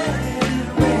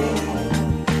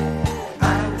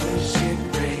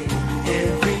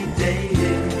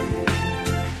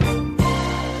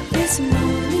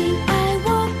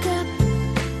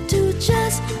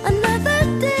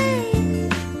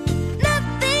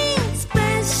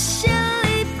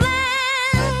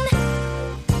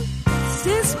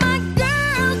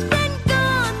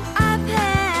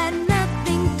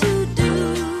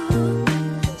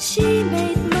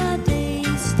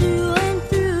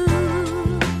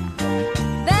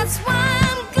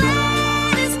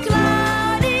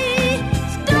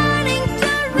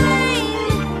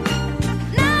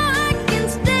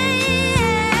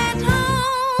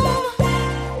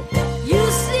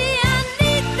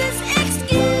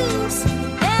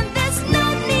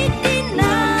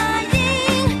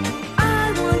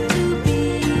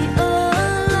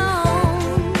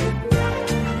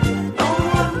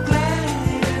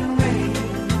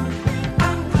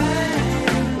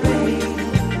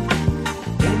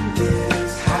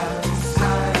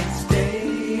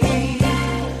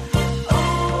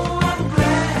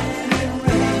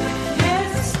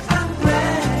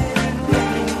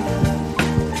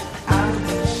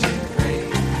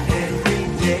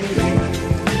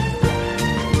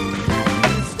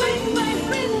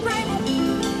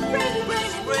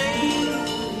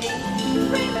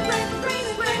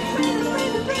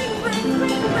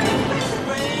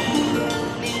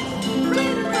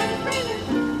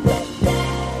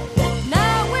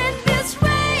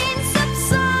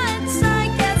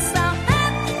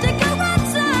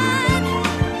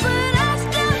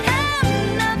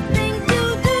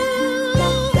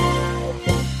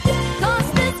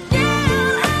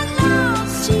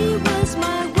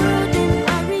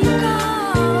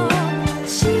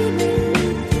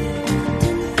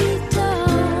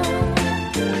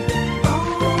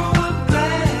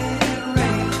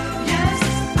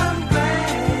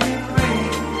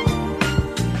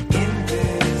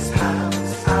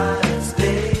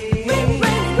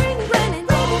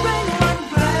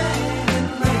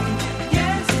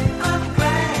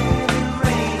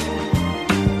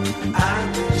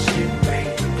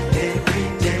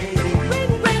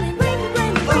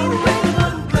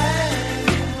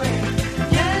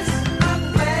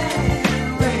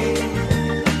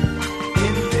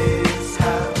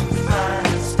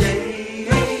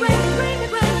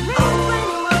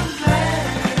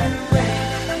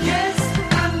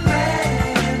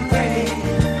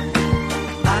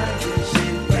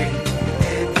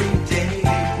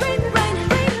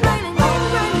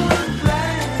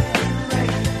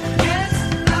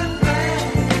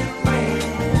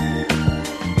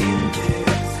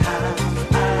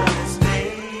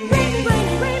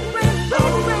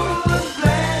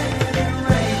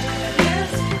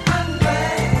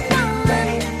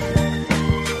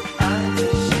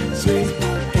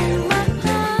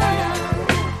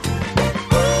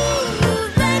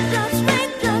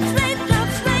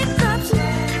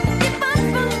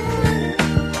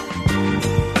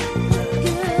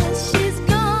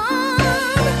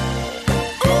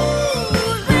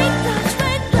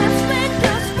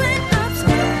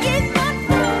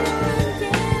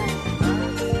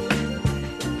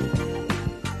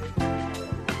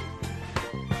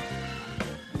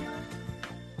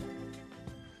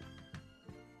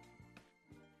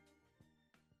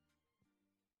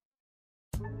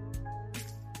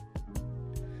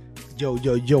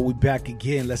Yo, we back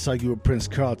again. Let's argue with Prince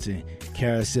Carlton.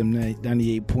 KRSM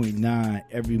 98.9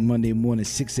 every Monday morning,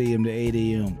 6 a.m. to 8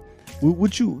 a.m.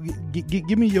 Would you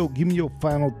give me your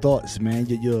final thoughts, man?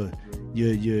 Your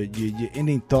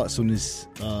ending thoughts on this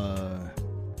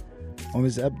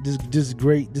this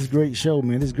great show,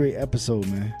 man. This great episode,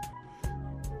 man.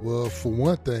 Well, for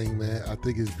one thing, man, I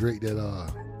think it's great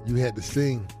that you had to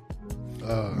sing.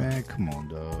 Man, come on,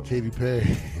 dog. Katy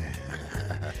Perry.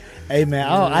 Hey, man,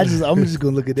 I'm just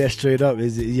gonna look at that straight up.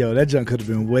 That junk could have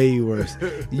been way worse.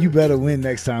 You better win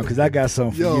next time because I got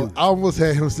something for you. I almost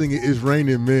had him singing "It's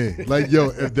Raining Men." Like,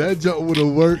 if that junk would have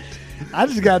worked. I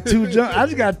just got two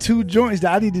joints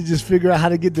that I need to just figure out how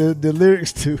to get the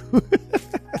lyrics to.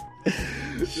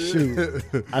 Shoot,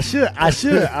 I should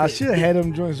have had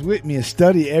them joints with me and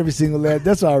study every single last.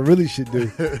 That's what I really should do.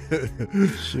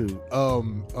 Shoot.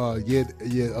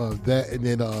 That, and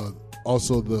then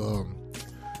also the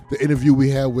interview we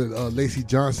had with Lacy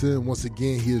Johnson. Once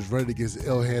again, he is running against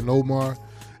Ilhan Omar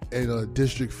in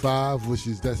District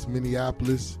 5, that's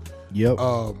Minneapolis. Yep.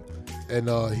 And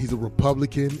he's a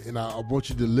Republican, and I want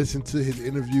you to listen to his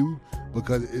interview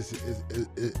because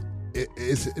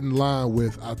it's in line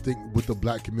with, I think, what the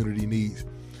black community needs.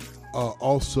 I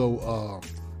also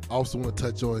want to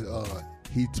touch on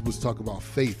he was talking about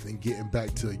faith and getting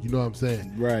back to, you know what I'm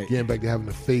saying? Right. Getting back to having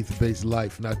a faith-based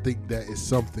life, and I think that is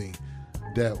something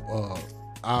that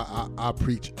I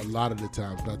preach a lot of the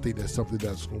times, and I think that's something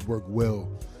that's going to work well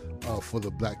for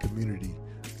the black community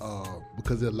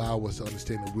because it allows us to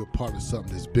understand that we're part of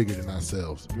something that's bigger than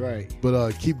ourselves. Right.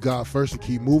 But keep God first and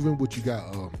keep moving. What you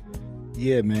got?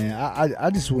 Yeah, man. I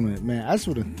just want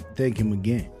to thank him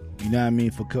again. You know what I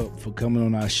mean, for coming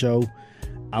on our show.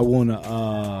 I want to.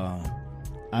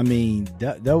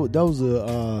 That was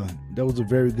a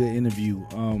very good interview.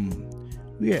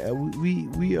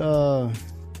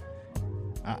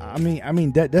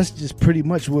 That's just pretty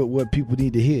much what people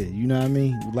need to hear. You know what I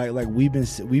mean? Like we've been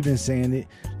saying it.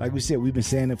 Like we said, we've been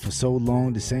saying it for so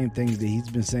long. The same things that he's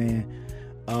been saying.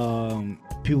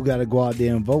 People got to go out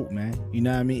there and vote, man. You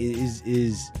know what I mean? It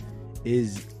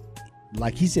is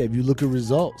like he said. If you look at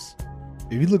results,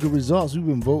 we've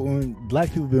been voting. Black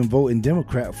people have been voting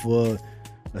Democrat for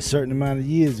a certain amount of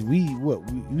years. We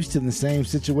still in the same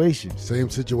situation.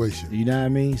 You know what I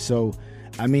mean? So,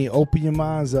 I mean, open your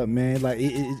minds up, man. Like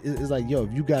it's like, yo,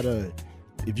 if you got a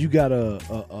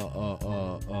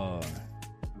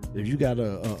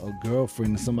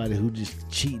girlfriend or somebody who just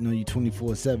cheating on you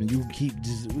 24/7, you keep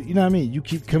just, you know what I mean? You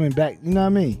keep coming back, you know what I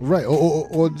mean? Right.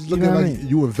 Or just looking like I mean?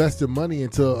 You invested money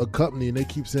into a company and they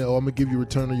keep saying, "Oh, I'm gonna give you a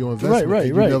return on your investment." Right.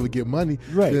 And you never get money.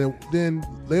 Right. Then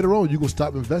later on, you are gonna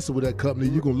stop investing with that company.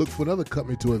 You're gonna look for another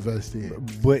company to invest in.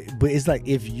 But it's like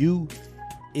if you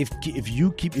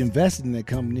keep investing in that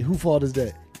company, whose fault is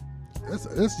that?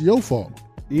 That's your fault.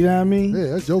 You know what I mean?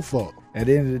 Yeah, that's your fault. At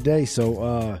the end of the day,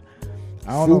 so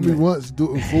I don't fool know. Me once,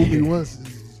 fool me once.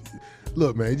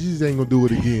 Look, man, you just ain't gonna do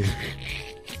it again.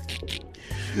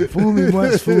 Fool me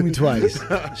once, fool me twice.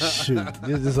 Shoot,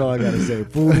 this is all I gotta say.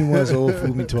 Fool me once, or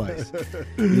fool me twice.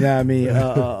 You know what I mean?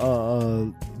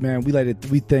 Man, we're gonna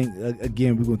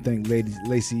thank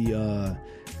Lacy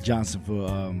Johnson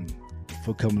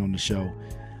for coming on the show.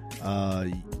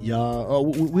 Y'all,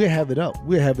 we'll have it up.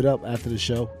 We'll have it up after the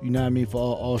show. You know what I mean? For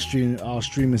all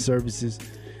streaming services.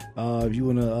 If you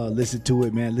want to listen to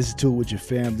it, man, listen to it with your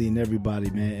family and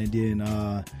everybody, man. And then,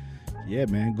 yeah,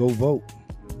 man, go vote.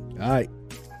 All right.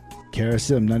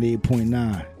 KRSM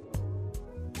 98.9.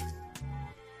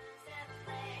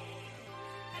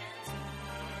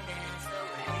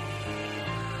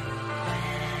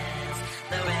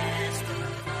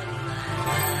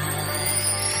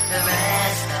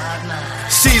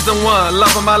 She's the one,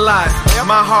 love of my life.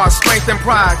 My heart, strength and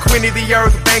pride. Queen of the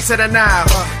earth, banks of the Nile.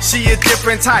 She a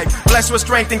different type, blessed with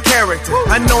strength and character.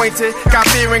 Anointed,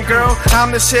 God-fearing girl.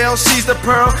 I'm the shell, she's the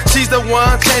pearl. She's the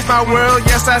one, changed my world.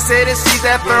 Yes, I said it, she's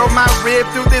that pearl. My rib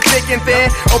through the thick and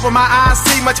thin. Open my eyes,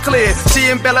 see much clear.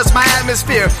 She embellished my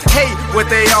atmosphere. Hate what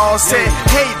they all said.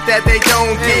 Hate that they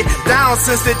don't get down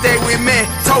since the day we met.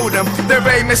 Told them they're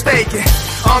very mistaken.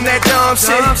 On that dumb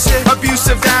shit,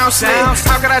 abusive downslip.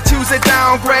 How could I choose a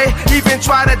downgrade? Even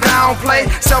try to downplay.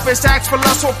 Selfish acts for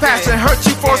lustful passion. Hurt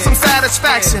you for some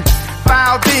satisfaction.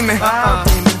 Foul demon,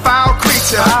 foul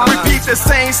creature. Repeat the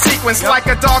same sequence like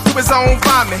a dog to his own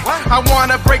vomit. I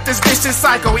wanna break this vicious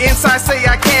cycle. Inside say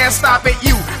I can't stop it.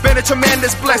 You been a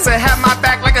tremendous blessing. Have my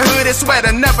back like a hooded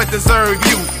sweater. Never deserve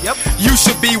you. You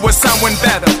should be with someone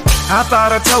better. I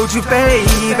thought I told you,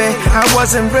 baby, I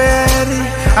wasn't ready.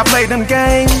 I played them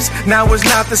games, now it's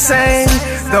not the same.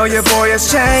 Though your boy has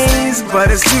changed,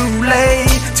 but it's too late,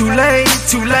 too late,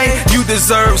 too late. You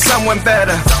deserve someone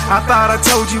better. I thought I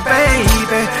told you,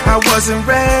 baby, I wasn't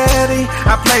ready.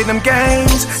 I played them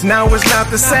games, now it's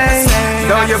not the same.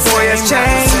 Though your boy has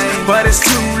changed, but it's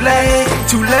too late,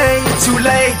 too late, too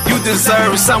late. You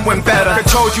deserve someone better.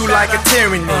 Controlled you like a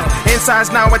tyranny. Inside's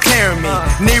now a tearing me.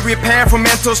 Need repair for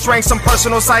mental strength, some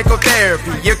personal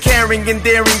psychotherapy. You're caring,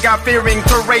 endearing, God fearing,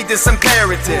 courageous,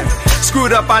 imperative.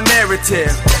 Screwed up our narrative.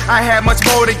 I had much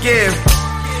more to give.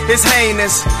 It's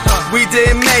heinous. We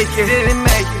didn't make it.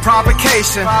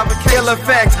 Provocation. Ill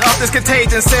effect of this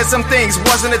contagion. Said some things,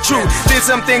 wasn't the truth. Did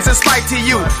some things in spite to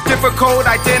you. Difficult,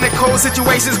 identical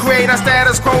situations create our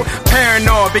status quo.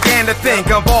 Paranoid, began to think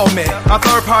involvement. A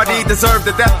third party deserved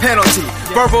the death penalty.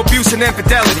 Verbal abuse and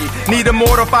infidelity. Need to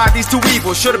mortify these two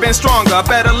evils. Should have been stronger, a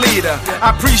better leader.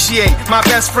 I appreciate my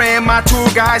best friend, my tour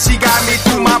guide. She got me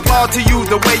through. My applaud to you.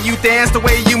 The way you dance, the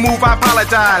way you move, I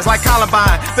apologize. Like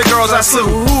Columbine, the girls I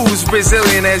slew. Who's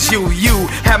resilient as you? You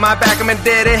had my back, I'm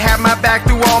indebted. Had my back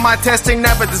through all my testing.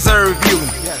 Never deserve you.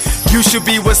 You should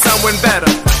be with someone better.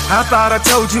 I thought I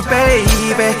told you,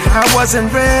 baby, I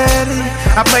wasn't ready.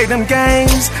 I played them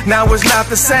games, now it's not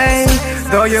the same.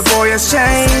 Though your boy has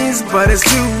changed, but it's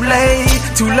too late,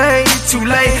 too late, too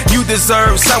late. You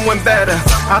deserve someone better.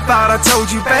 I thought I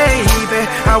told you, baby,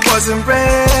 I wasn't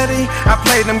ready. I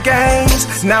played them games,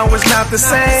 now it's not the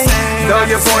same. Though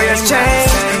your boy has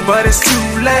changed, but it's too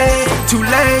late, too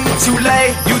late, too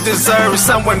late. You deserve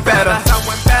someone better.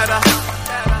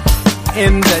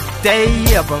 In the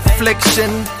day of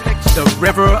affliction, the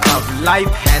river of life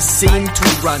has seemed to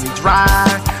run dry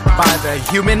by the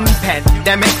human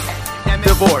pandemic.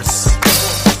 Divorce.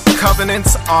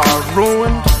 Covenants are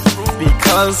ruined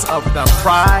because of the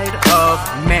pride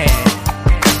of man.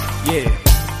 Yeah.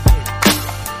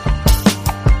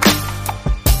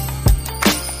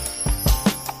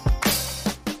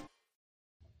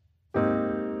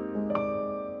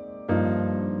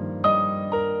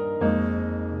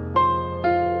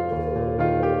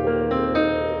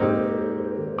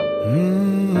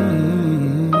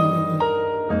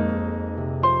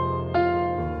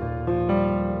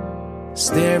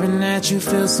 Staring at you,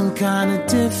 feel some kind of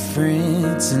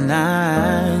different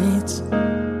tonight.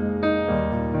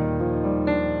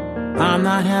 I'm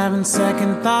not having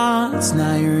second thoughts,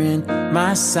 now you're in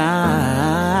my sight.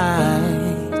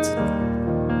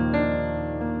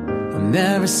 I've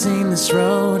never seen this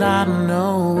road, I don't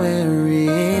know where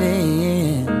it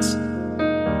ends.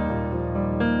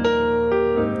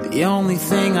 The only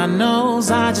thing I know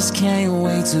is I just can't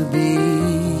wait to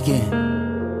begin.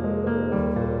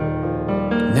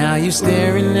 Now you're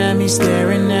staring at me,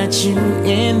 staring at you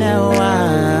in that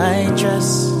white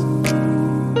dress.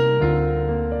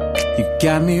 You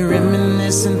got me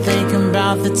reminiscing, thinking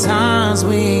about the times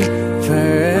we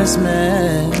first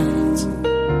met.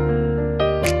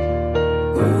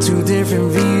 Two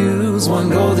different views, one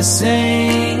go the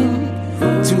same.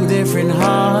 Two different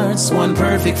hearts, one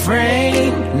perfect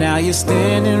frame. Now you're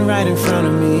standing right in front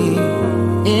of me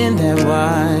in that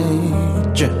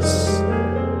white dress.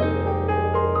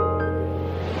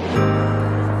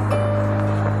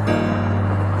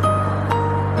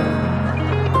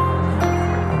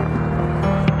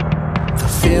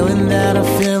 Feeling that I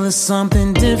feel is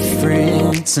something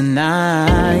different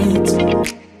tonight.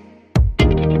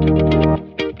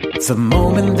 The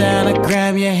moment that I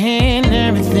grab your hand,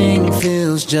 everything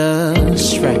feels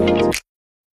just right.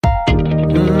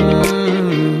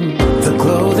 The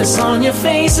glow that's on your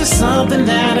face is something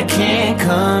that I can't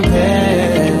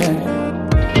compare.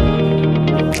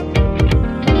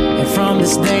 And from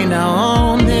this day now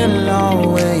on, it'll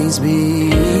always be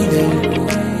there.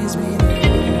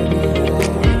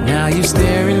 Now you're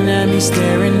staring at me,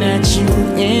 staring at you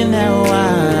in that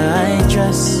white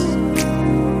dress.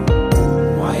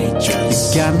 White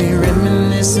dress. You got me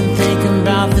reminiscing, thinking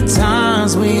about the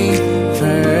times we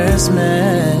first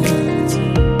met.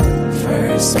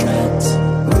 First met.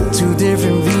 Two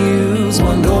different views,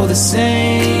 one go the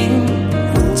same.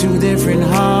 Two different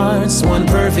hearts, one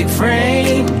perfect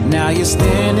frame. Now you're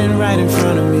standing right in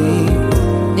front of me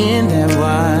in that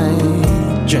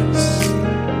white dress.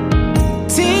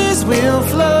 Tears will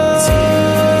flow.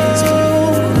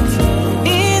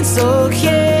 It's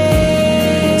okay.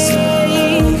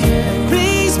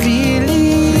 Please believe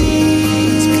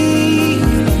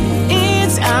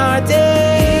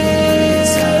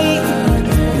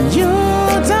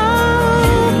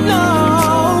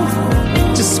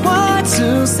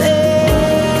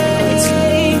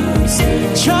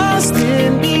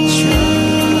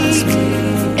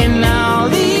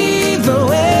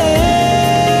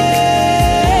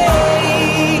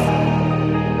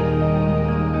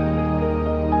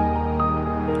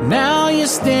you're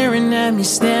staring at me,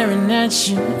 staring at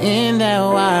you in that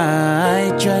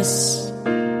white dress.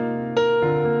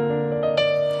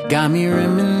 Got me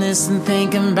reminiscing,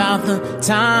 thinking about the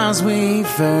times we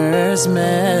first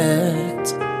met.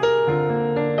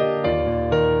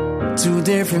 Two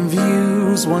different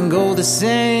views, one goal the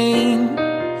same.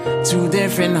 Two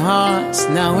different hearts,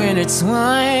 now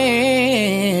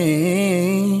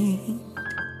intertwined.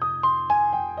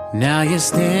 Now you're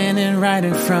standing right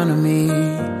in front of me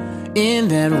in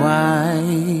that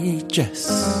white dress.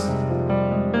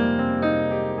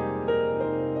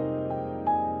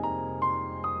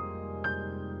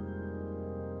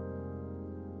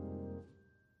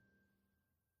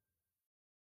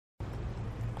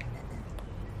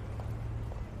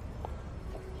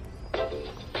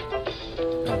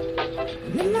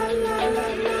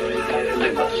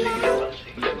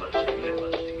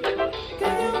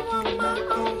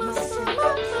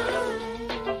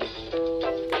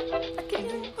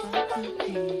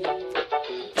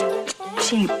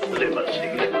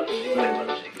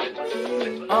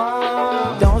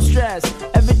 Don't stress,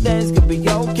 everything's gonna be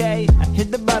okay. I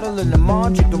hit the bottle in the mall,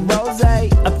 drinking rosé.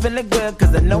 I'm feeling good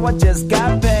cause I know I just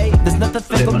got paid. There's nothing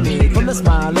fit for me from the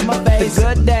smile on my face. The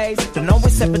good days don't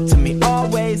always happen to me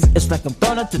always. It's like I'm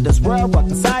thrown into this world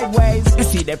walking sideways. You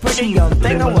see that pretty young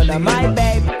thing, I wanna my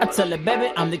babe. I tell her,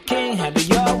 baby, I'm the king, have it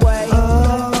your way.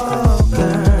 Oh,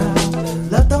 girl,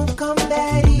 love don't come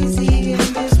that easy in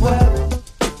this world.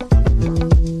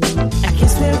 I can't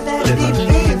swim that deep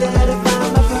either to find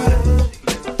my pearl.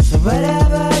 So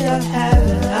whatever you're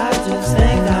having, I just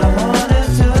think I wanna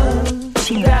do.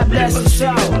 God bless the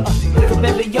show, cause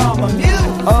baby, you're my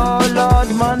muse. Oh Lord,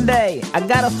 Monday, I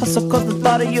gotta hustle cause the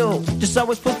thought of you just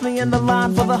always puts me in the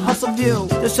line for the hustle view.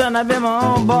 Just trying to be my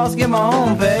own boss, get my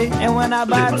own pay. And when I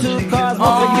buy 2 cars,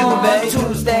 one for you, babe.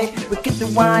 Tuesday, we get the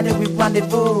wine and we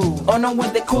rendezvous. Oh no,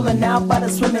 when they cooling out by the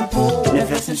swimming pool.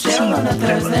 Netflix and chill on a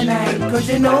Thursday night, cause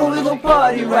you know we gon'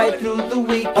 party right through the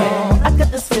weekend. I got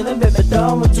this feeling, baby,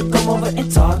 doll, won't you come over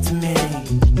and talk to me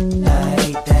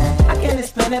like that? I can't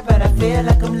explain it, but I feel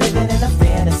like I'm living in a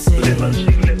fantasy.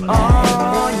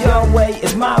 Oh, your way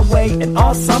is my way, and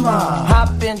all summer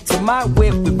hop into my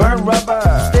whip, we burn rubber.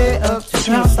 Stay up to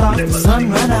drown, start the sun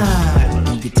runner.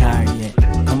 Don't get tired yet,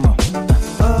 come on.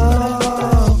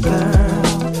 Oh,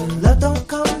 girl, love don't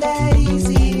come that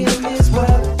easy in this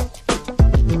world.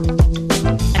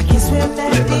 I can't swim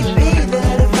that deep either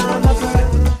to find my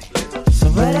pearl. So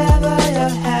whatever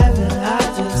you're having, I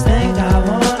just think I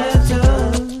wanna do.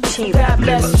 God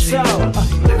bless the show,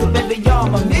 baby, you're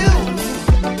my muse.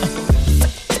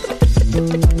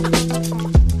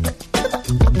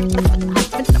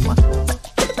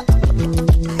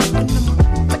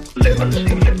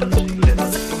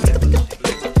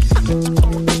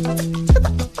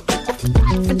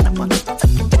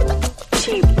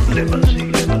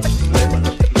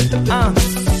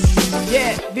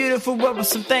 Yeah, beautiful world with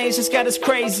some things just got us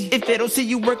crazy. If they don't see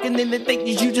you working, then they think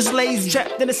you just lazy.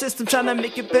 Trapped in the system trying to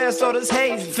make it past all this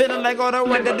hazy. Feeling like all the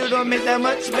work I do don't make that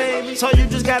much, baby. So you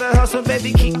just gotta hustle,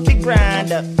 baby, keep the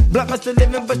grind up. Blockbuster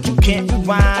living, but you can't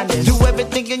rewind it. Do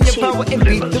everything in your power and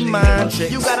beat the mind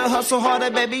trick. You gotta hustle harder,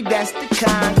 baby, that's the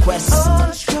conquest.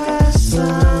 Oh, try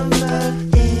summer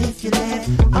if you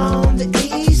live on the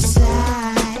east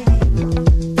side.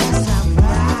 That's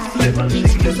alright.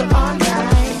 Cause I'm all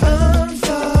night.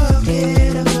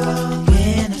 Unforgettable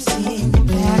when I see you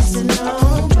passing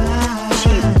on by.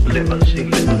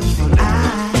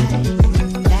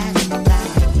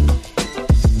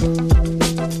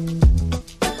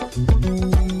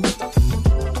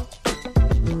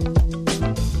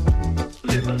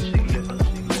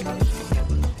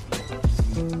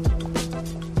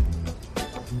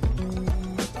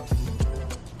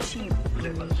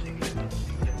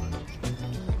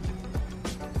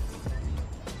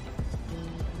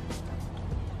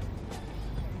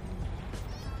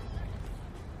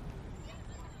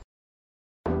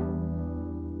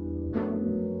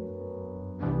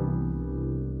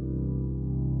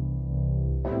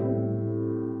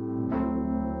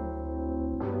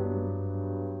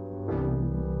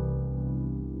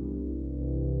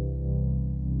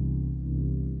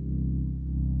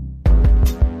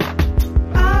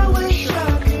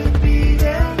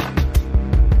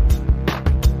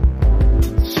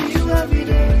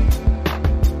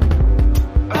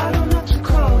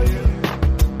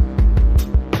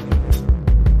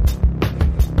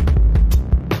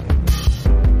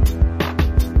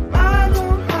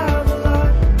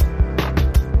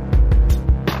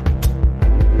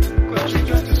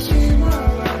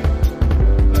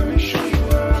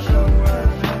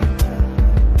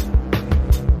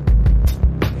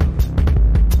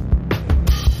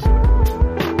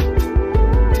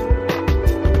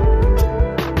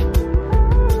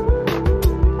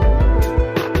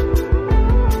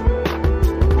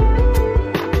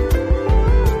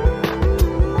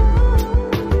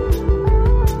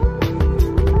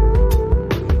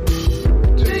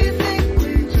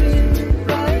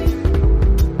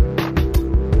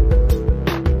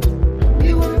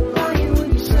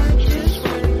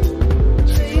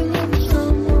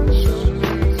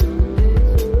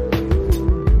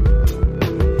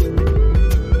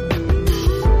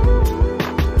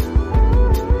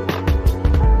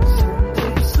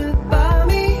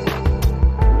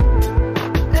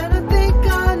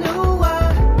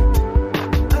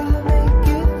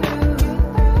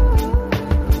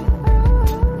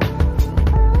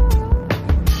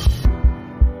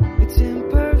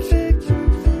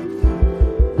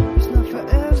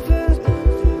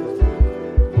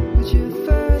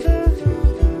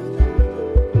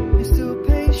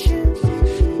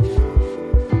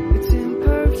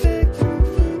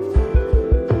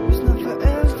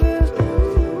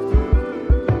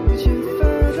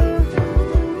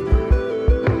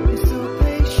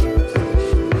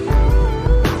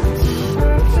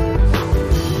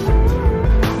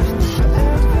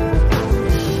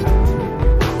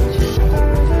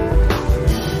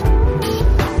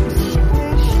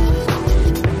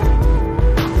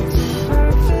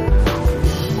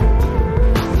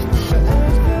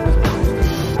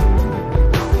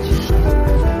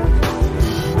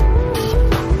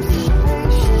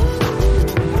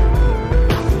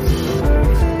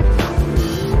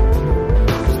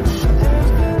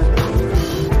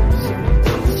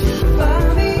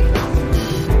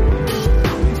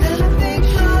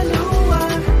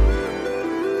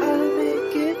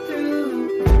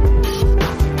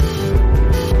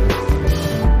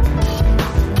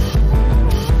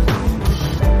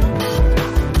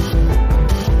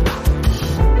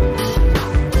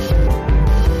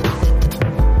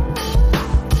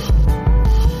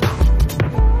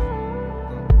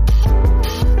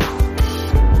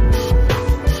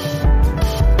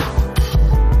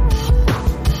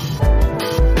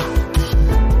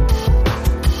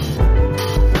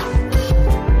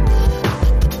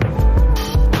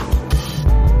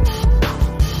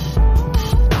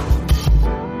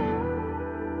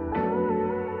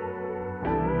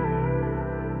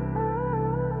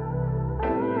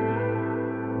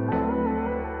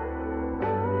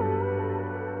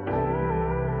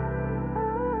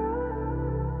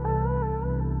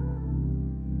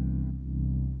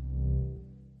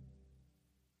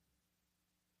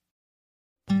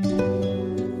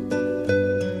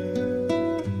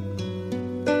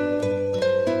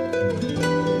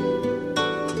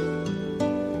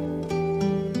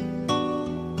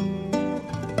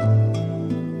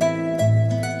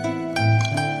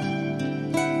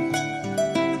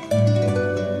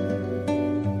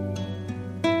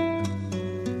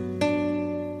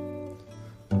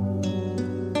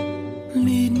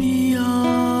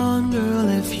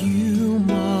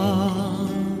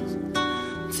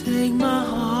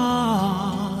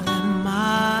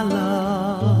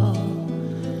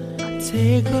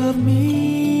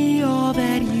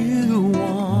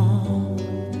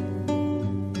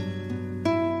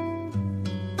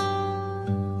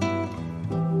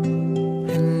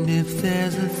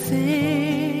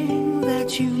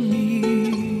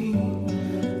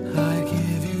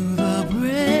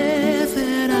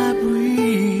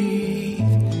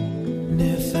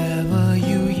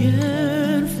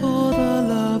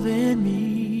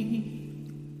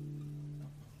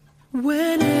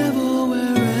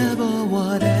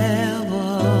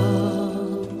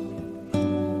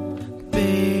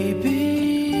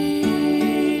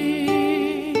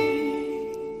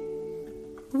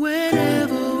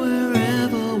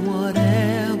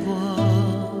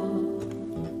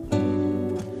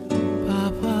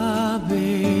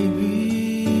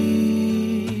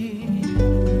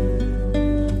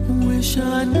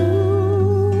 knew